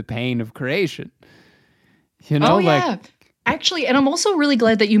undo the pain of creation. You know, Actually, and I'm also really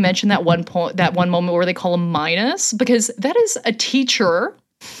glad that you mentioned that one moment where they call him Minus, because that is a teacher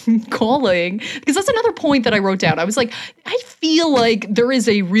calling, because that's another point that I wrote down. I was like, I feel like there is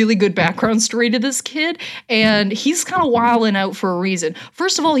a really good background story to this kid, and he's kind of wilding out for a reason.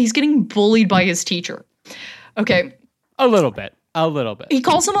 First of all, he's getting bullied by his teacher. Okay. A little bit. He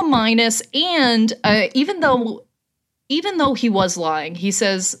calls him a minus, and even though he was lying, he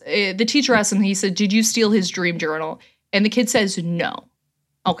says, the teacher asked him, he said, did you steal his dream journal? And the kid says, no.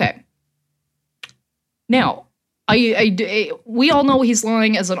 Okay. Now, we all know he's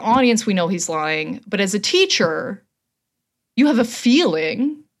lying. As an audience, we know he's lying. But as a teacher, You have a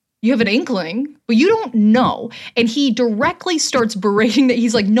feeling, you have an inkling, but you don't know. And he directly starts berating that.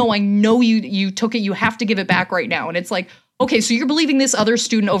 He's like, no, I know you took it. You have to give it back right now. And it's like, okay, so you're believing this other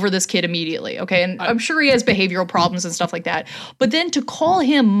student over this kid immediately. Okay. And I'm sure he has behavioral problems and stuff like that. But then to call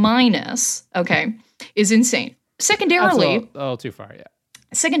him minus, okay, is insane. Secondarily, that's a little too far, yeah.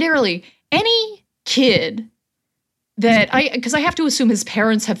 Secondarily, any kid because I have to assume his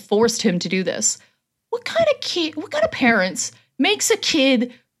parents have forced him to do this. What kind of parents makes a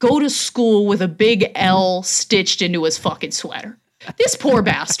kid go to school with a big L stitched into his fucking sweater? This poor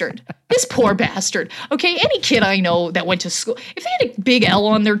bastard. Okay, any kid I know that went to school, if they had a big L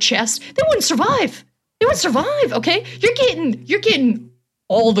on their chest, they wouldn't survive. Okay? You're getting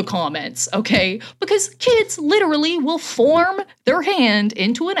all the comments, okay? Because kids literally will form their hand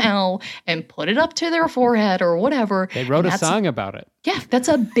into an L and put it up to their forehead or whatever. They wrote a song about it. Yeah, that's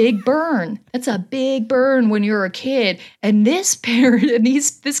a big burn. That's a big burn when you're a kid. And this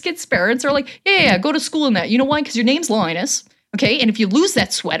kid's parents are like, yeah, go to school in that. You know why? Because your name's Linus, okay? And if you lose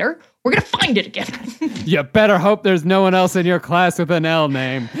that sweater, we're going to find it again. You better hope there's no one else in your class with an L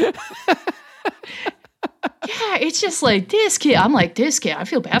name. Yeah, it's just like this kid. I'm like, this kid, I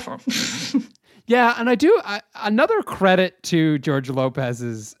feel bad for him. Yeah, and another credit to George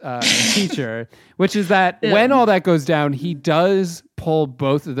Lopez's teacher, which is that when all that goes down, he does pull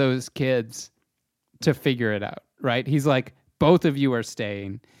both of those kids to figure it out, right? He's like, both of you are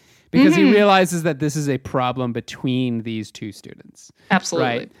staying, because he realizes that this is a problem between these two students. Absolutely.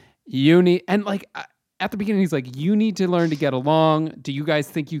 Right? You need, and like, at the beginning, he's like, you need to learn to get along. Do you guys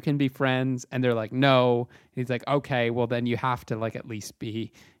think you can be friends? And they're like, no. He's like, okay, well then you have to like at least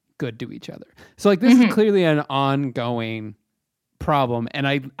be good to each other. So like this is clearly an ongoing problem. And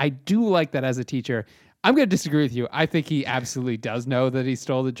I do like that as a teacher. I'm going to disagree with you. I think he absolutely does know that he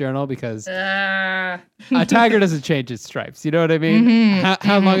stole the journal, because a tiger doesn't change its stripes. You know what I mean?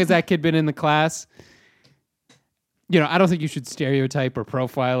 How long has that kid been in the class? You know, I don't think you should stereotype or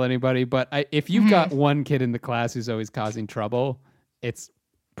profile anybody, but if you've got one kid in the class who's always causing trouble, it's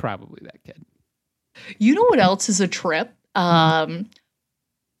probably that kid. You know what else is a trip?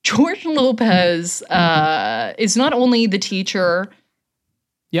 George Lopez is not only the teacher,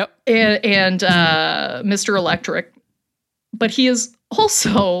 and Mr. Electric, but he is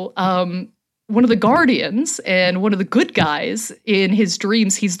also one of the guardians and one of the good guys in his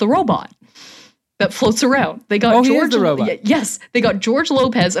dreams. He's the robot that floats around. They got George. He is the robot. Yes, they got George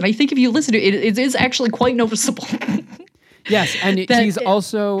Lopez, and I think if you listen to it, it is actually quite noticeable. Yes, and he's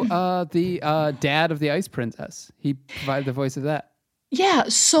also the dad of the Ice Princess. He provided the voice of that. Yeah,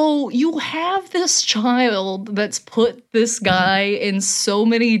 so you have this child that's put this guy in so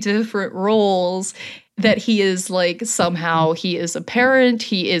many different roles that he is like, somehow he is a parent,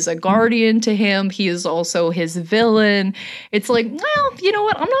 he is a guardian to him, he is also his villain. It's like, well, you know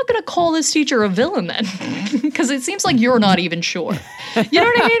what? I'm not going to call this teacher a villain then, because it seems like you're not even sure. You know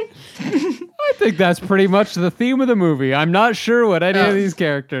what I mean? I think that's pretty much the theme of the movie. I'm not sure what any of these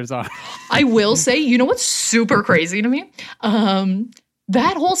characters are. I will say, you know what's super crazy to me?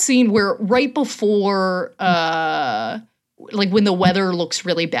 That whole scene where right before, like when the weather looks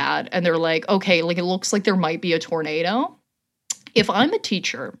really bad and they're like, okay, like it looks like there might be a tornado. If I'm a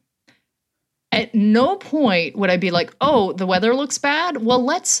teacher, at no point would I be like, oh, the weather looks bad? Well,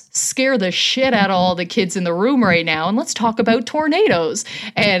 let's scare the shit out of all the kids in the room right now, and let's talk about tornadoes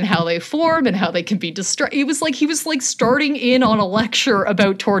and how they form and how they can be destroyed. He was like starting in on a lecture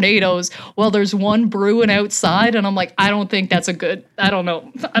about tornadoes while there's one brewing outside, and I'm like, I don't think that's I don't know.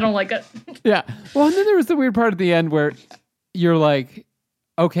 I don't like it. Yeah. Well, and then there was the weird part at the end where you're like,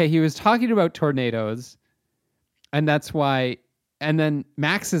 okay, he was talking about tornadoes, and that's why... And then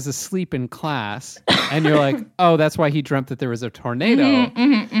Max is asleep in class, and you're like, oh, that's why he dreamt that there was a tornado.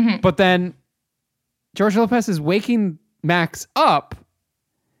 But then George Lopez is waking Max up,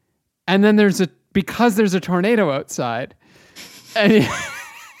 and then because there's a tornado outside. And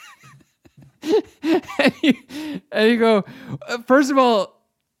you go, first of all,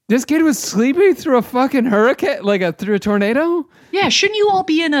 this kid was sleeping through a fucking hurricane, through a tornado? Yeah, shouldn't you all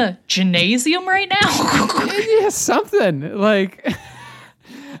be in a gymnasium right now? Yeah, something. Like,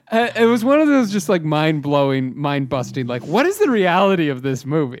 it was one of those just like mind-blowing, mind-busting, like, what is the reality of this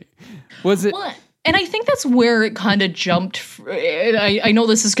movie? Was it... What? And I think that's where it kind of jumped. I know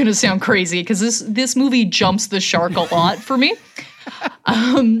this is going to sound crazy because this movie jumps the shark a lot for me.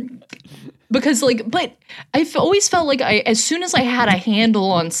 Because but I've always felt like as soon as I had a handle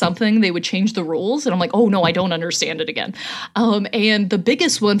on something, they would change the rules. And I'm like, oh no, I don't understand it again. And the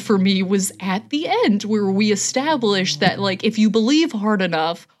biggest one for me was at the end where we established that if you believe hard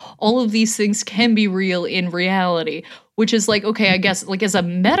enough, all of these things can be real in reality, which is like, okay, I guess like as a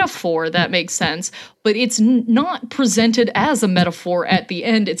metaphor, that makes sense, but it's not presented as a metaphor at the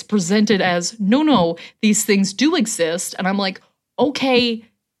end. It's presented as, no, these things do exist. And I'm like, okay,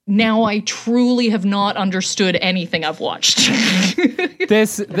 now I truly have not understood anything I've watched.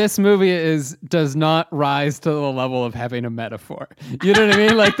 This movie does not rise to the level of having a metaphor. You know what I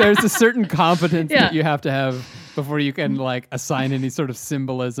mean? Like there's a certain competence that you have to have before you can like assign any sort of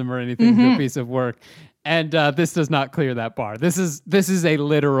symbolism or anything to a piece of work. And this does not clear that bar. This is a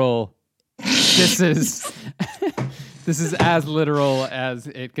literal. This is as literal as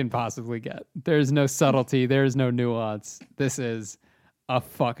it can possibly get. There's no subtlety. There's no nuance. This is a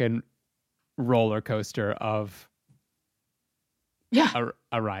fucking roller coaster of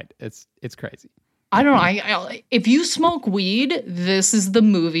a ride. It's crazy. I don't know. I if you smoke weed, this is the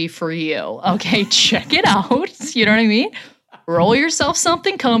movie for you. Okay, check it out. You know what I mean? Roll yourself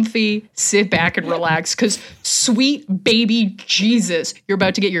something comfy, sit back and relax, because sweet baby Jesus, you're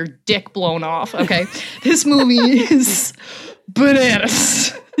about to get your dick blown off, okay? This movie is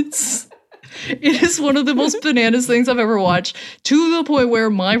bananas. It is one of the most bananas things I've ever watched, to the point where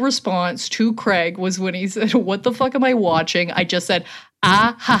my response to Craig was when he said, "What the fuck am I watching?" I just said,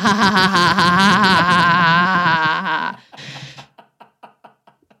 "Ah, ha, ha, ha, ha, ha, ha, ha.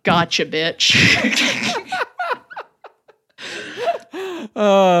 Gotcha, bitch."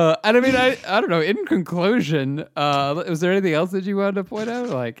 And I mean, I don't know. In conclusion, was there anything else that you wanted to point out?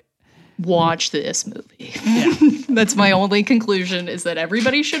 Like, watch this movie. Yeah. That's my only conclusion, is that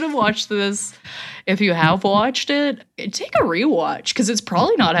everybody should have watched this. If you have watched it, take a rewatch, because it's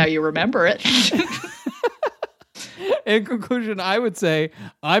probably not how you remember it. In conclusion, I would say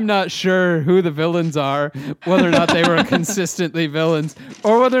I'm not sure who the villains are, whether or not they were consistently villains,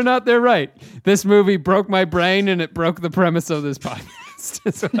 or whether or not they're right. This movie broke my brain, and it broke the premise of this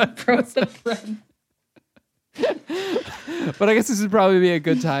podcast. Broke the premise. But I guess this would probably be a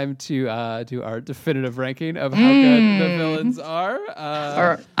good time to do our definitive ranking of how good the villains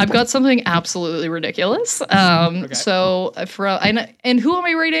are. I've got something absolutely ridiculous. Okay. So and who am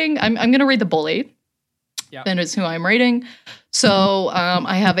I rating? I'm going to rate the bully. Yeah, and it's who I'm rating. So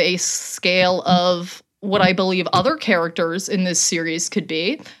I have a scale of what I believe other characters in this series could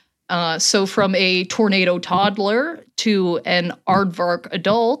be. So from a tornado toddler to an aardvark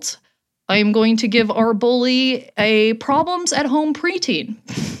adult, I am going to give our bully a problems at home preteen.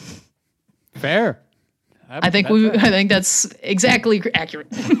 Fair. I think that's exactly accurate.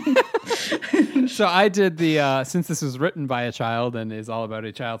 So I did since this was written by a child and is all about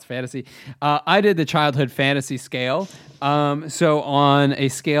a child's fantasy, I did the childhood fantasy scale. So on a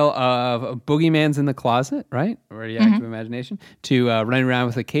scale of boogeyman's in the closet, right? Already active imagination, to running around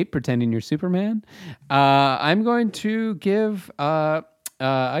with a cape pretending you're Superman. I'm going to give, I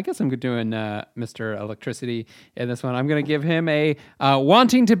guess I'm doing Mr. Electricity in this one. I'm going to give him a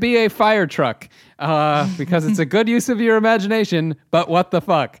wanting to be a fire truck because it's a good use of your imagination, but what the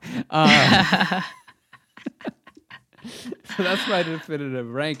fuck? So that's my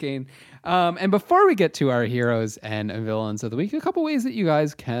definitive ranking. And before we get to our heroes and villains of the week, a couple ways that you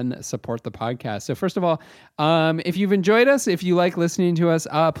guys can support the podcast. So first of all, if you've enjoyed us, if you like listening to us,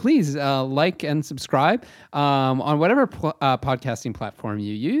 please like and subscribe on whatever podcasting platform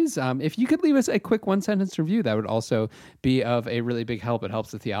you use. If you could leave us a quick one-sentence review, that would also be of a really big help. It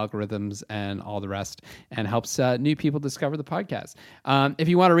helps with the algorithms and all the rest, and helps new people discover the podcast. If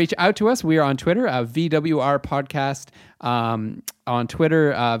you want to reach out to us, we are on Twitter, VWR Podcast. On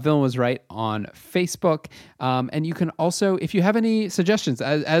Twitter, Villain Was Right on Facebook. And you can also, if you have any suggestions,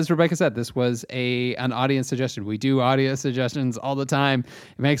 as Rebecca said, this was an audience suggestion. We do audio suggestions all the time.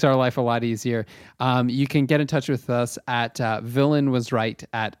 It makes our life a lot easier. You can get in touch with us at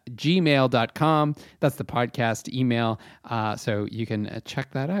villainwasright@gmail.com. That's the podcast email. So you can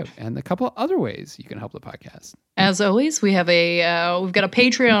check that out. And a couple other ways you can help the podcast. As always, we've got a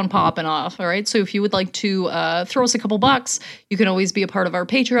Patreon popping off. All right, so if you would like to throw us a couple bucks, you can always be a part of our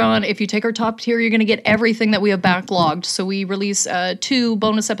Patreon. If you take our top tier, you're going to get everything that we have backlogged. So we release 2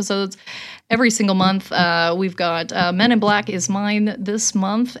 bonus episodes every single month. We've got Men in Black is mine this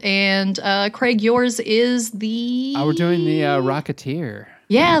month, and Craig, yours is the. We're doing the Rocketeer.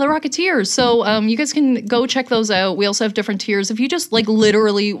 Yeah, the Rocketeers. So you guys can go check those out. We also have different tiers. If you just like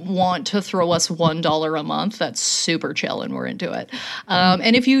literally want to throw us $1 a month, that's super chill and we're into it.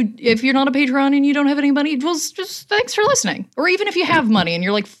 And if you're not a Patreon and you don't have any money, well, just thanks for listening. Or even if you have money and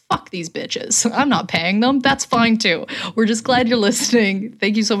you're like, fuck these bitches, I'm not paying them, that's fine too. We're just glad you're listening.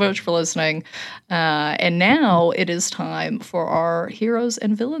 Thank you so much for listening. And now it is time for our heroes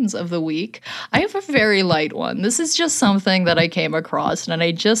and villains of the week. I have a very light one. This is just something that I came across, and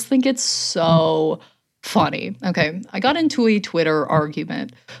I just think it's so funny. Okay. I got into a Twitter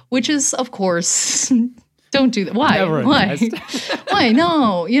argument, which is, of course, don't do that. Why? Never Why? advised. Why?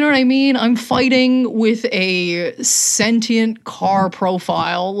 No. You know what I mean? I'm fighting with a sentient car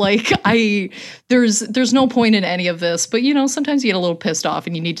profile. Like there's no point in any of this, but you know, sometimes you get a little pissed off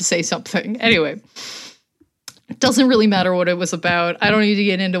and you need to say something. Anyway, it doesn't really matter what it was about. I don't need to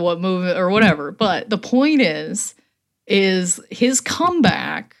get into what movie or whatever, but the point is his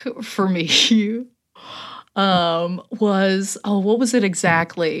comeback for me was, what was it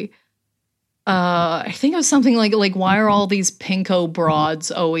exactly? I think it was something like why are all these pinko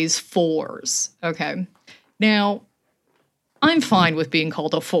broads always fours? Okay. Now, I'm fine with being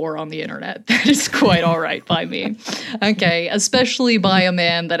called a four on the internet. That is quite all right by me. Okay, especially by a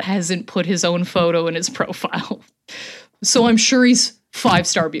man that hasn't put his own photo in his profile. So I'm sure he's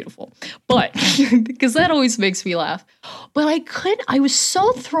 5-star beautiful. But because that always makes me laugh. But I was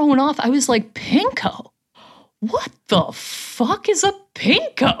so thrown off. I was like, pinko? What the fuck is a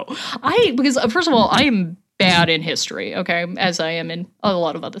pinko? Because first of all, I am bad in history, okay, as I am in a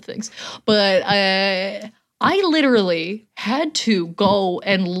lot of other things. But I literally had to go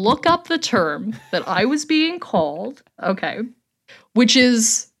and look up the term that I was being called, okay, which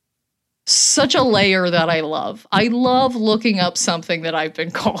is such a layer that I love. I love looking up something that I've been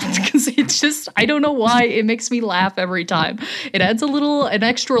called because it's just, I don't know why, it makes me laugh every time. It adds an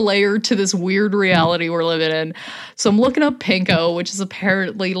extra layer to this weird reality we're living in. So I'm looking up pinko, which is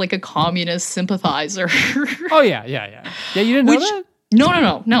apparently like a communist sympathizer. Oh, yeah. Yeah, you didn't know that?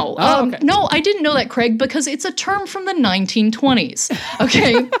 No. Oh, okay. No, I didn't know that, Craig, because it's a term from the 1920s.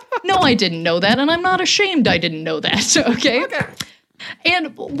 Okay? No, I didn't know that, and I'm not ashamed I didn't know that. Okay?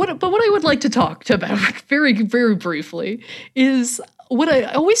 And what I would like to talk about very, very briefly is what I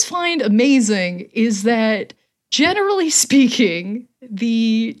always find amazing is that, generally speaking,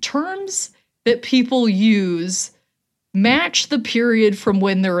 the terms that people use match the period from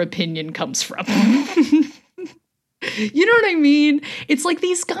when their opinion comes from. You know what I mean? It's like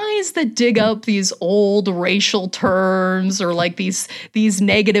these guys that dig up these old racial terms or like these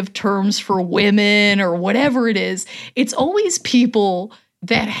negative terms for women or whatever it is. It's always people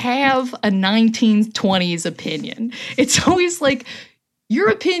that have a 1920s opinion. It's always like, your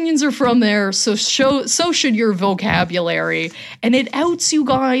opinions are from there, so should your vocabulary. And it outs you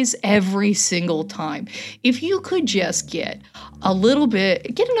guys every single time. If you could just get a little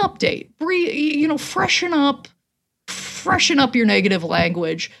bit, get an update, freshen up your negative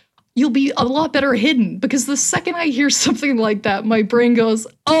language, you'll be a lot better hidden, because the second I hear something like that, my brain goes,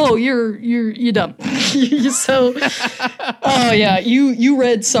 oh, you're dumb. So, oh yeah, you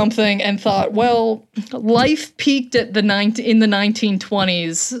read something and thought, well, life peaked at in the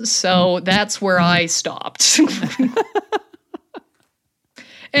 1920s, so that's where I stopped.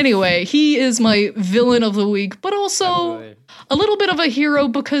 Anyway, he is my villain of the week, but also absolutely a little bit of a hero,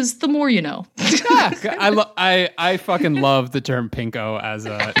 because the more you know. I fucking love the term pinko as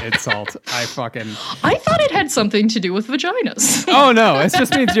an insult. I thought it had something to do with vaginas. Oh no, it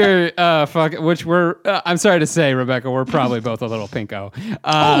just means you're which we're. I'm sorry to say, Rebecca, we're probably both a little pinko.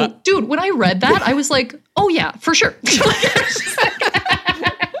 Oh, dude, when I read that, I was like, oh yeah, for sure.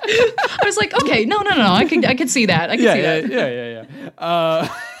 I was like, okay, no, I can see that. I can see that. Yeah.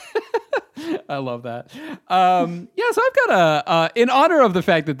 I love that. So I've got in honor of the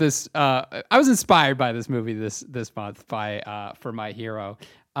fact that this, I was inspired by this movie this month by For My Hero.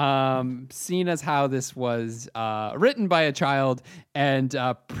 Seeing as how this was written by a child and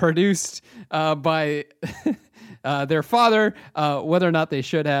produced by their father, whether or not they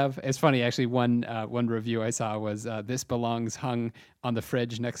should have. It's funny, actually, one review I saw was this belongs hung on the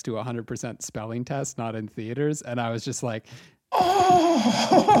fridge next to 100% spelling test, not in theaters. And I was just like,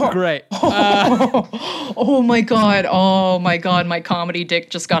 oh, great. Oh my God. My comedy dick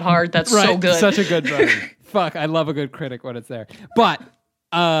just got hard. That's right, so good. Such a good book. Fuck, I love a good critic when it's there. But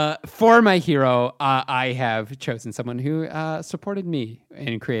for my hero, I have chosen someone who supported me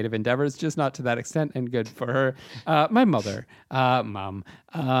in creative endeavors, just not to that extent, and good for her. My mother, Mom,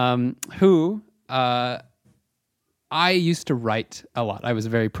 who I used to write a lot. I was a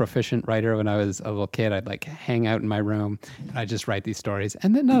very proficient writer when I was a little kid. I'd like hang out in my room and I'd just write these stories,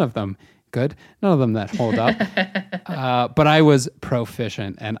 and then none of them good, none of them that hold up. But I was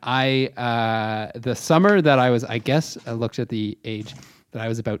proficient, and the summer that I was, I guess I looked at the age that I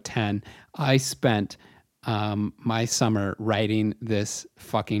was about 10, I spent my summer writing this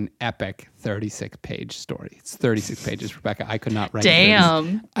fucking epic 36-page story. It's 36 pages, Rebecca. I could not write.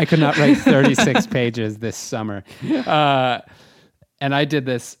 Damn. I could not write 36 pages this summer. And I did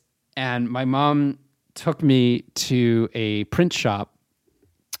this, and my mom took me to a print shop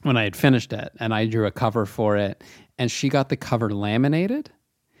when I had finished it, and I drew a cover for it, and she got the cover laminated,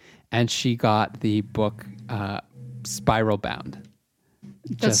 and she got the book spiral bound.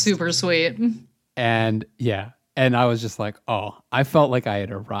 That's super sweet. And yeah, and I was just like, oh, I felt like I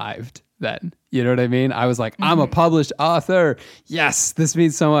had arrived then. You know what I mean? I was like, I'm a published author. Yes, this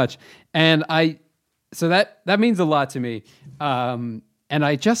means so much. And so that means a lot to me. And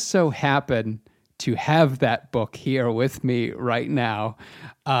I just so happen to have that book here with me right now.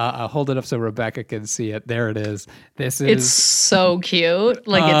 I'll hold it up so Rebecca can see it. There it is. It's so cute.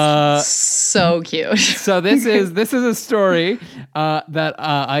 Like, it's so cute. So this is a story that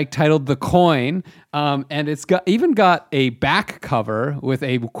I titled "The Coin," and it's even got a back cover with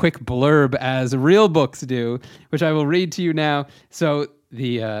a quick blurb, as real books do, which I will read to you now. So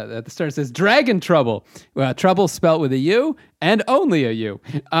at the start says Dragon Trouble. Trouble spelt with a U and only a U.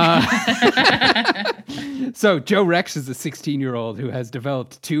 So Joe Rex is a 16-year-old who has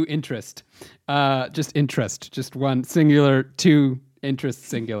developed two interests. Just one singular, two interests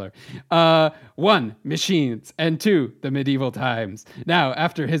singular. One, machines, and two, the medieval times. Now,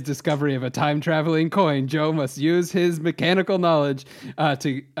 after his discovery of a time-traveling coin, Joe must use his mechanical knowledge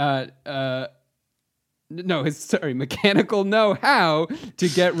mechanical know-how to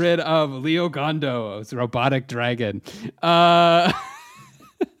get rid of Leo Gondo's robotic dragon.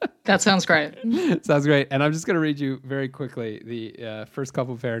 That sounds great. Sounds great. And I'm just going to read you very quickly the first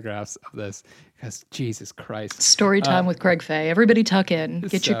couple paragraphs of this, because Jesus Christ. Story time with Craig Fay. Everybody tuck in.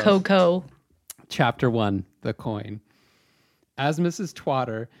 Get your cocoa. Chapter 1, The Coin. As Mrs.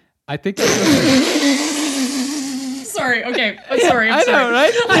 Twatter, I think that's... Sorry. Okay. I'm sorry. I know,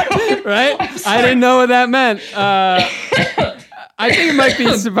 right? Right? I didn't know what that meant. I think it might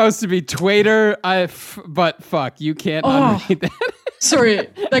be supposed to be Twaiter, but fuck, you can't unread that. Sorry,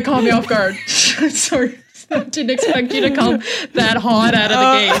 that caught me off guard. Sorry, I didn't expect you to come that hot out of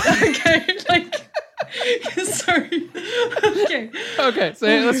the gate. Okay, sorry. Okay, so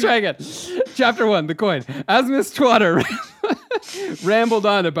let's try again. Chapter 1, The Coin. As Miss Twatter rambled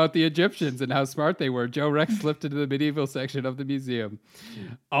on about the Egyptians and how smart they were, Joe Rex slipped into the medieval section of the museum.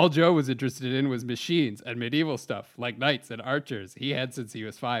 All Joe was interested in was machines and medieval stuff, like knights and archers he had since he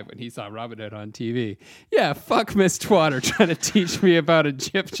was 5 when he saw Robin Hood on TV. Yeah, fuck Miss Twatter trying to teach me about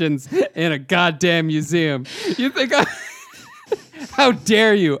Egyptians in a goddamn museum. You think How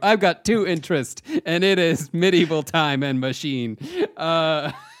dare you? I've got two interests, and it is medieval time and machine.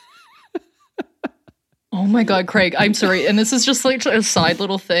 Oh my God, Craig, I'm sorry. And this is just like a side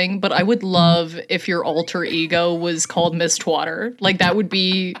little thing, but I would love if your alter ego was called Miss Twatter. Like, that would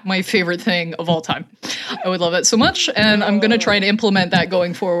be my favorite thing of all time. I would love it so much, and I'm going to try to implement that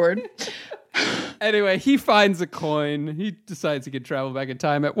going forward. Anyway, he finds a coin. He decides he can travel back in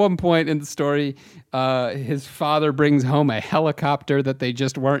time. At one point in the story, his father brings home a helicopter that they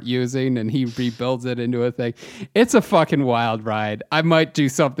just weren't using, and he rebuilds it into a thing. It's a fucking wild ride. I might do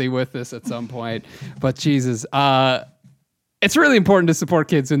something with this at some point, but Jesus, it's really important to support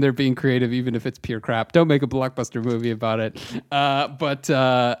kids when they're being creative, even if it's pure crap. Don't make a blockbuster movie about it.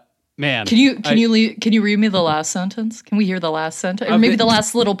 Man, can you read me the last sentence? Can we hear the last sentence, or maybe the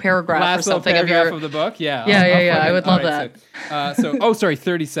last little paragraph or something of the book? Yeah, yeah. I would love that. So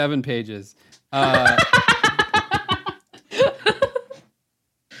 37 pages.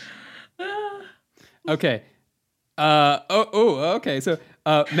 Okay. Okay. So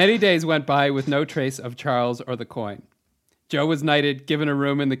many days went by with no trace of Charles or the coin. Joe was knighted, given a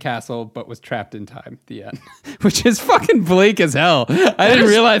room in the castle, but was trapped in time. The end. Which is fucking bleak as hell. I didn't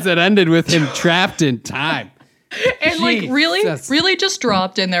realize it ended with him trapped in time. And Jesus. really just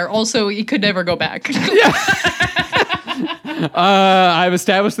dropped in there. Also, he could never go back. Yeah. I've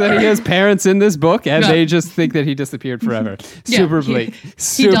established that he has parents in this book, and they just think that he disappeared forever. Yeah, Super bleak.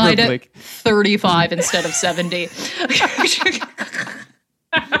 He died at 35 instead of 70.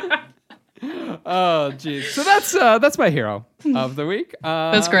 Oh, geez. So that's my hero of the week.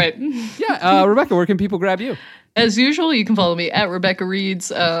 That's great. Yeah, Rebecca, where can people grab you? As usual, you can follow me at Rebecca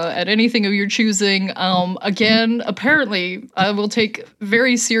Reads at anything of your choosing. Again, apparently, I will take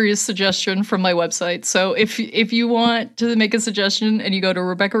very serious suggestion from my website. So if you want to make a suggestion and you go to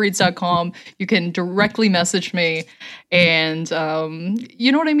RebeccaReads.com, you can directly message me. And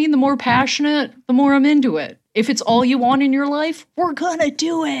you know what I mean? The more passionate, the more I'm into it. If it's all you want in your life, we're gonna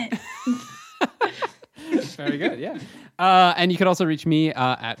do it. Very good, yeah. And you can also reach me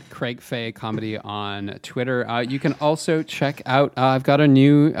at Craig Fay Comedy on Twitter. You can also check out, I've got a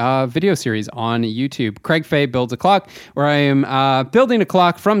new video series on YouTube, Craig Fay Builds a Clock, where I am building a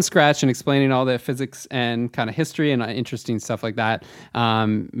clock from scratch and explaining all the physics and kind of history and interesting stuff like that.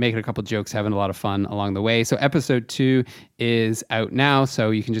 Making a couple jokes, having a lot of fun along the way. So episode 2 is out now, so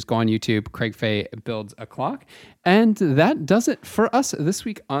you can just go on YouTube, Craig Fay Builds a Clock. And that does it for us this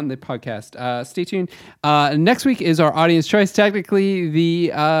week on the podcast. Stay tuned. Next week is our audience choice. Technically,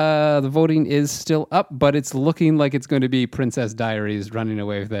 the voting is still up, but it's looking like it's going to be Princess Diaries running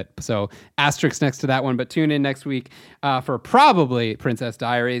away with it. So asterisk next to that one, but tune in next week for probably Princess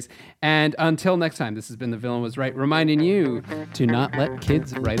Diaries. And until next time, this has been The Villain Was Right, reminding you to not let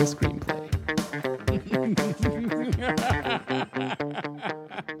kids write a screenplay.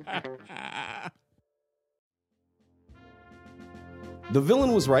 The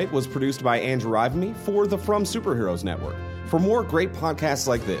Villain Was Right was produced by Andrew Ivamy for the From Superheroes Network. For more great podcasts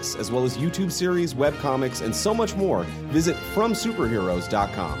like this, as well as YouTube series, webcomics, and so much more, visit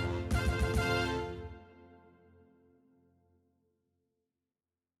FromSuperheroes.com.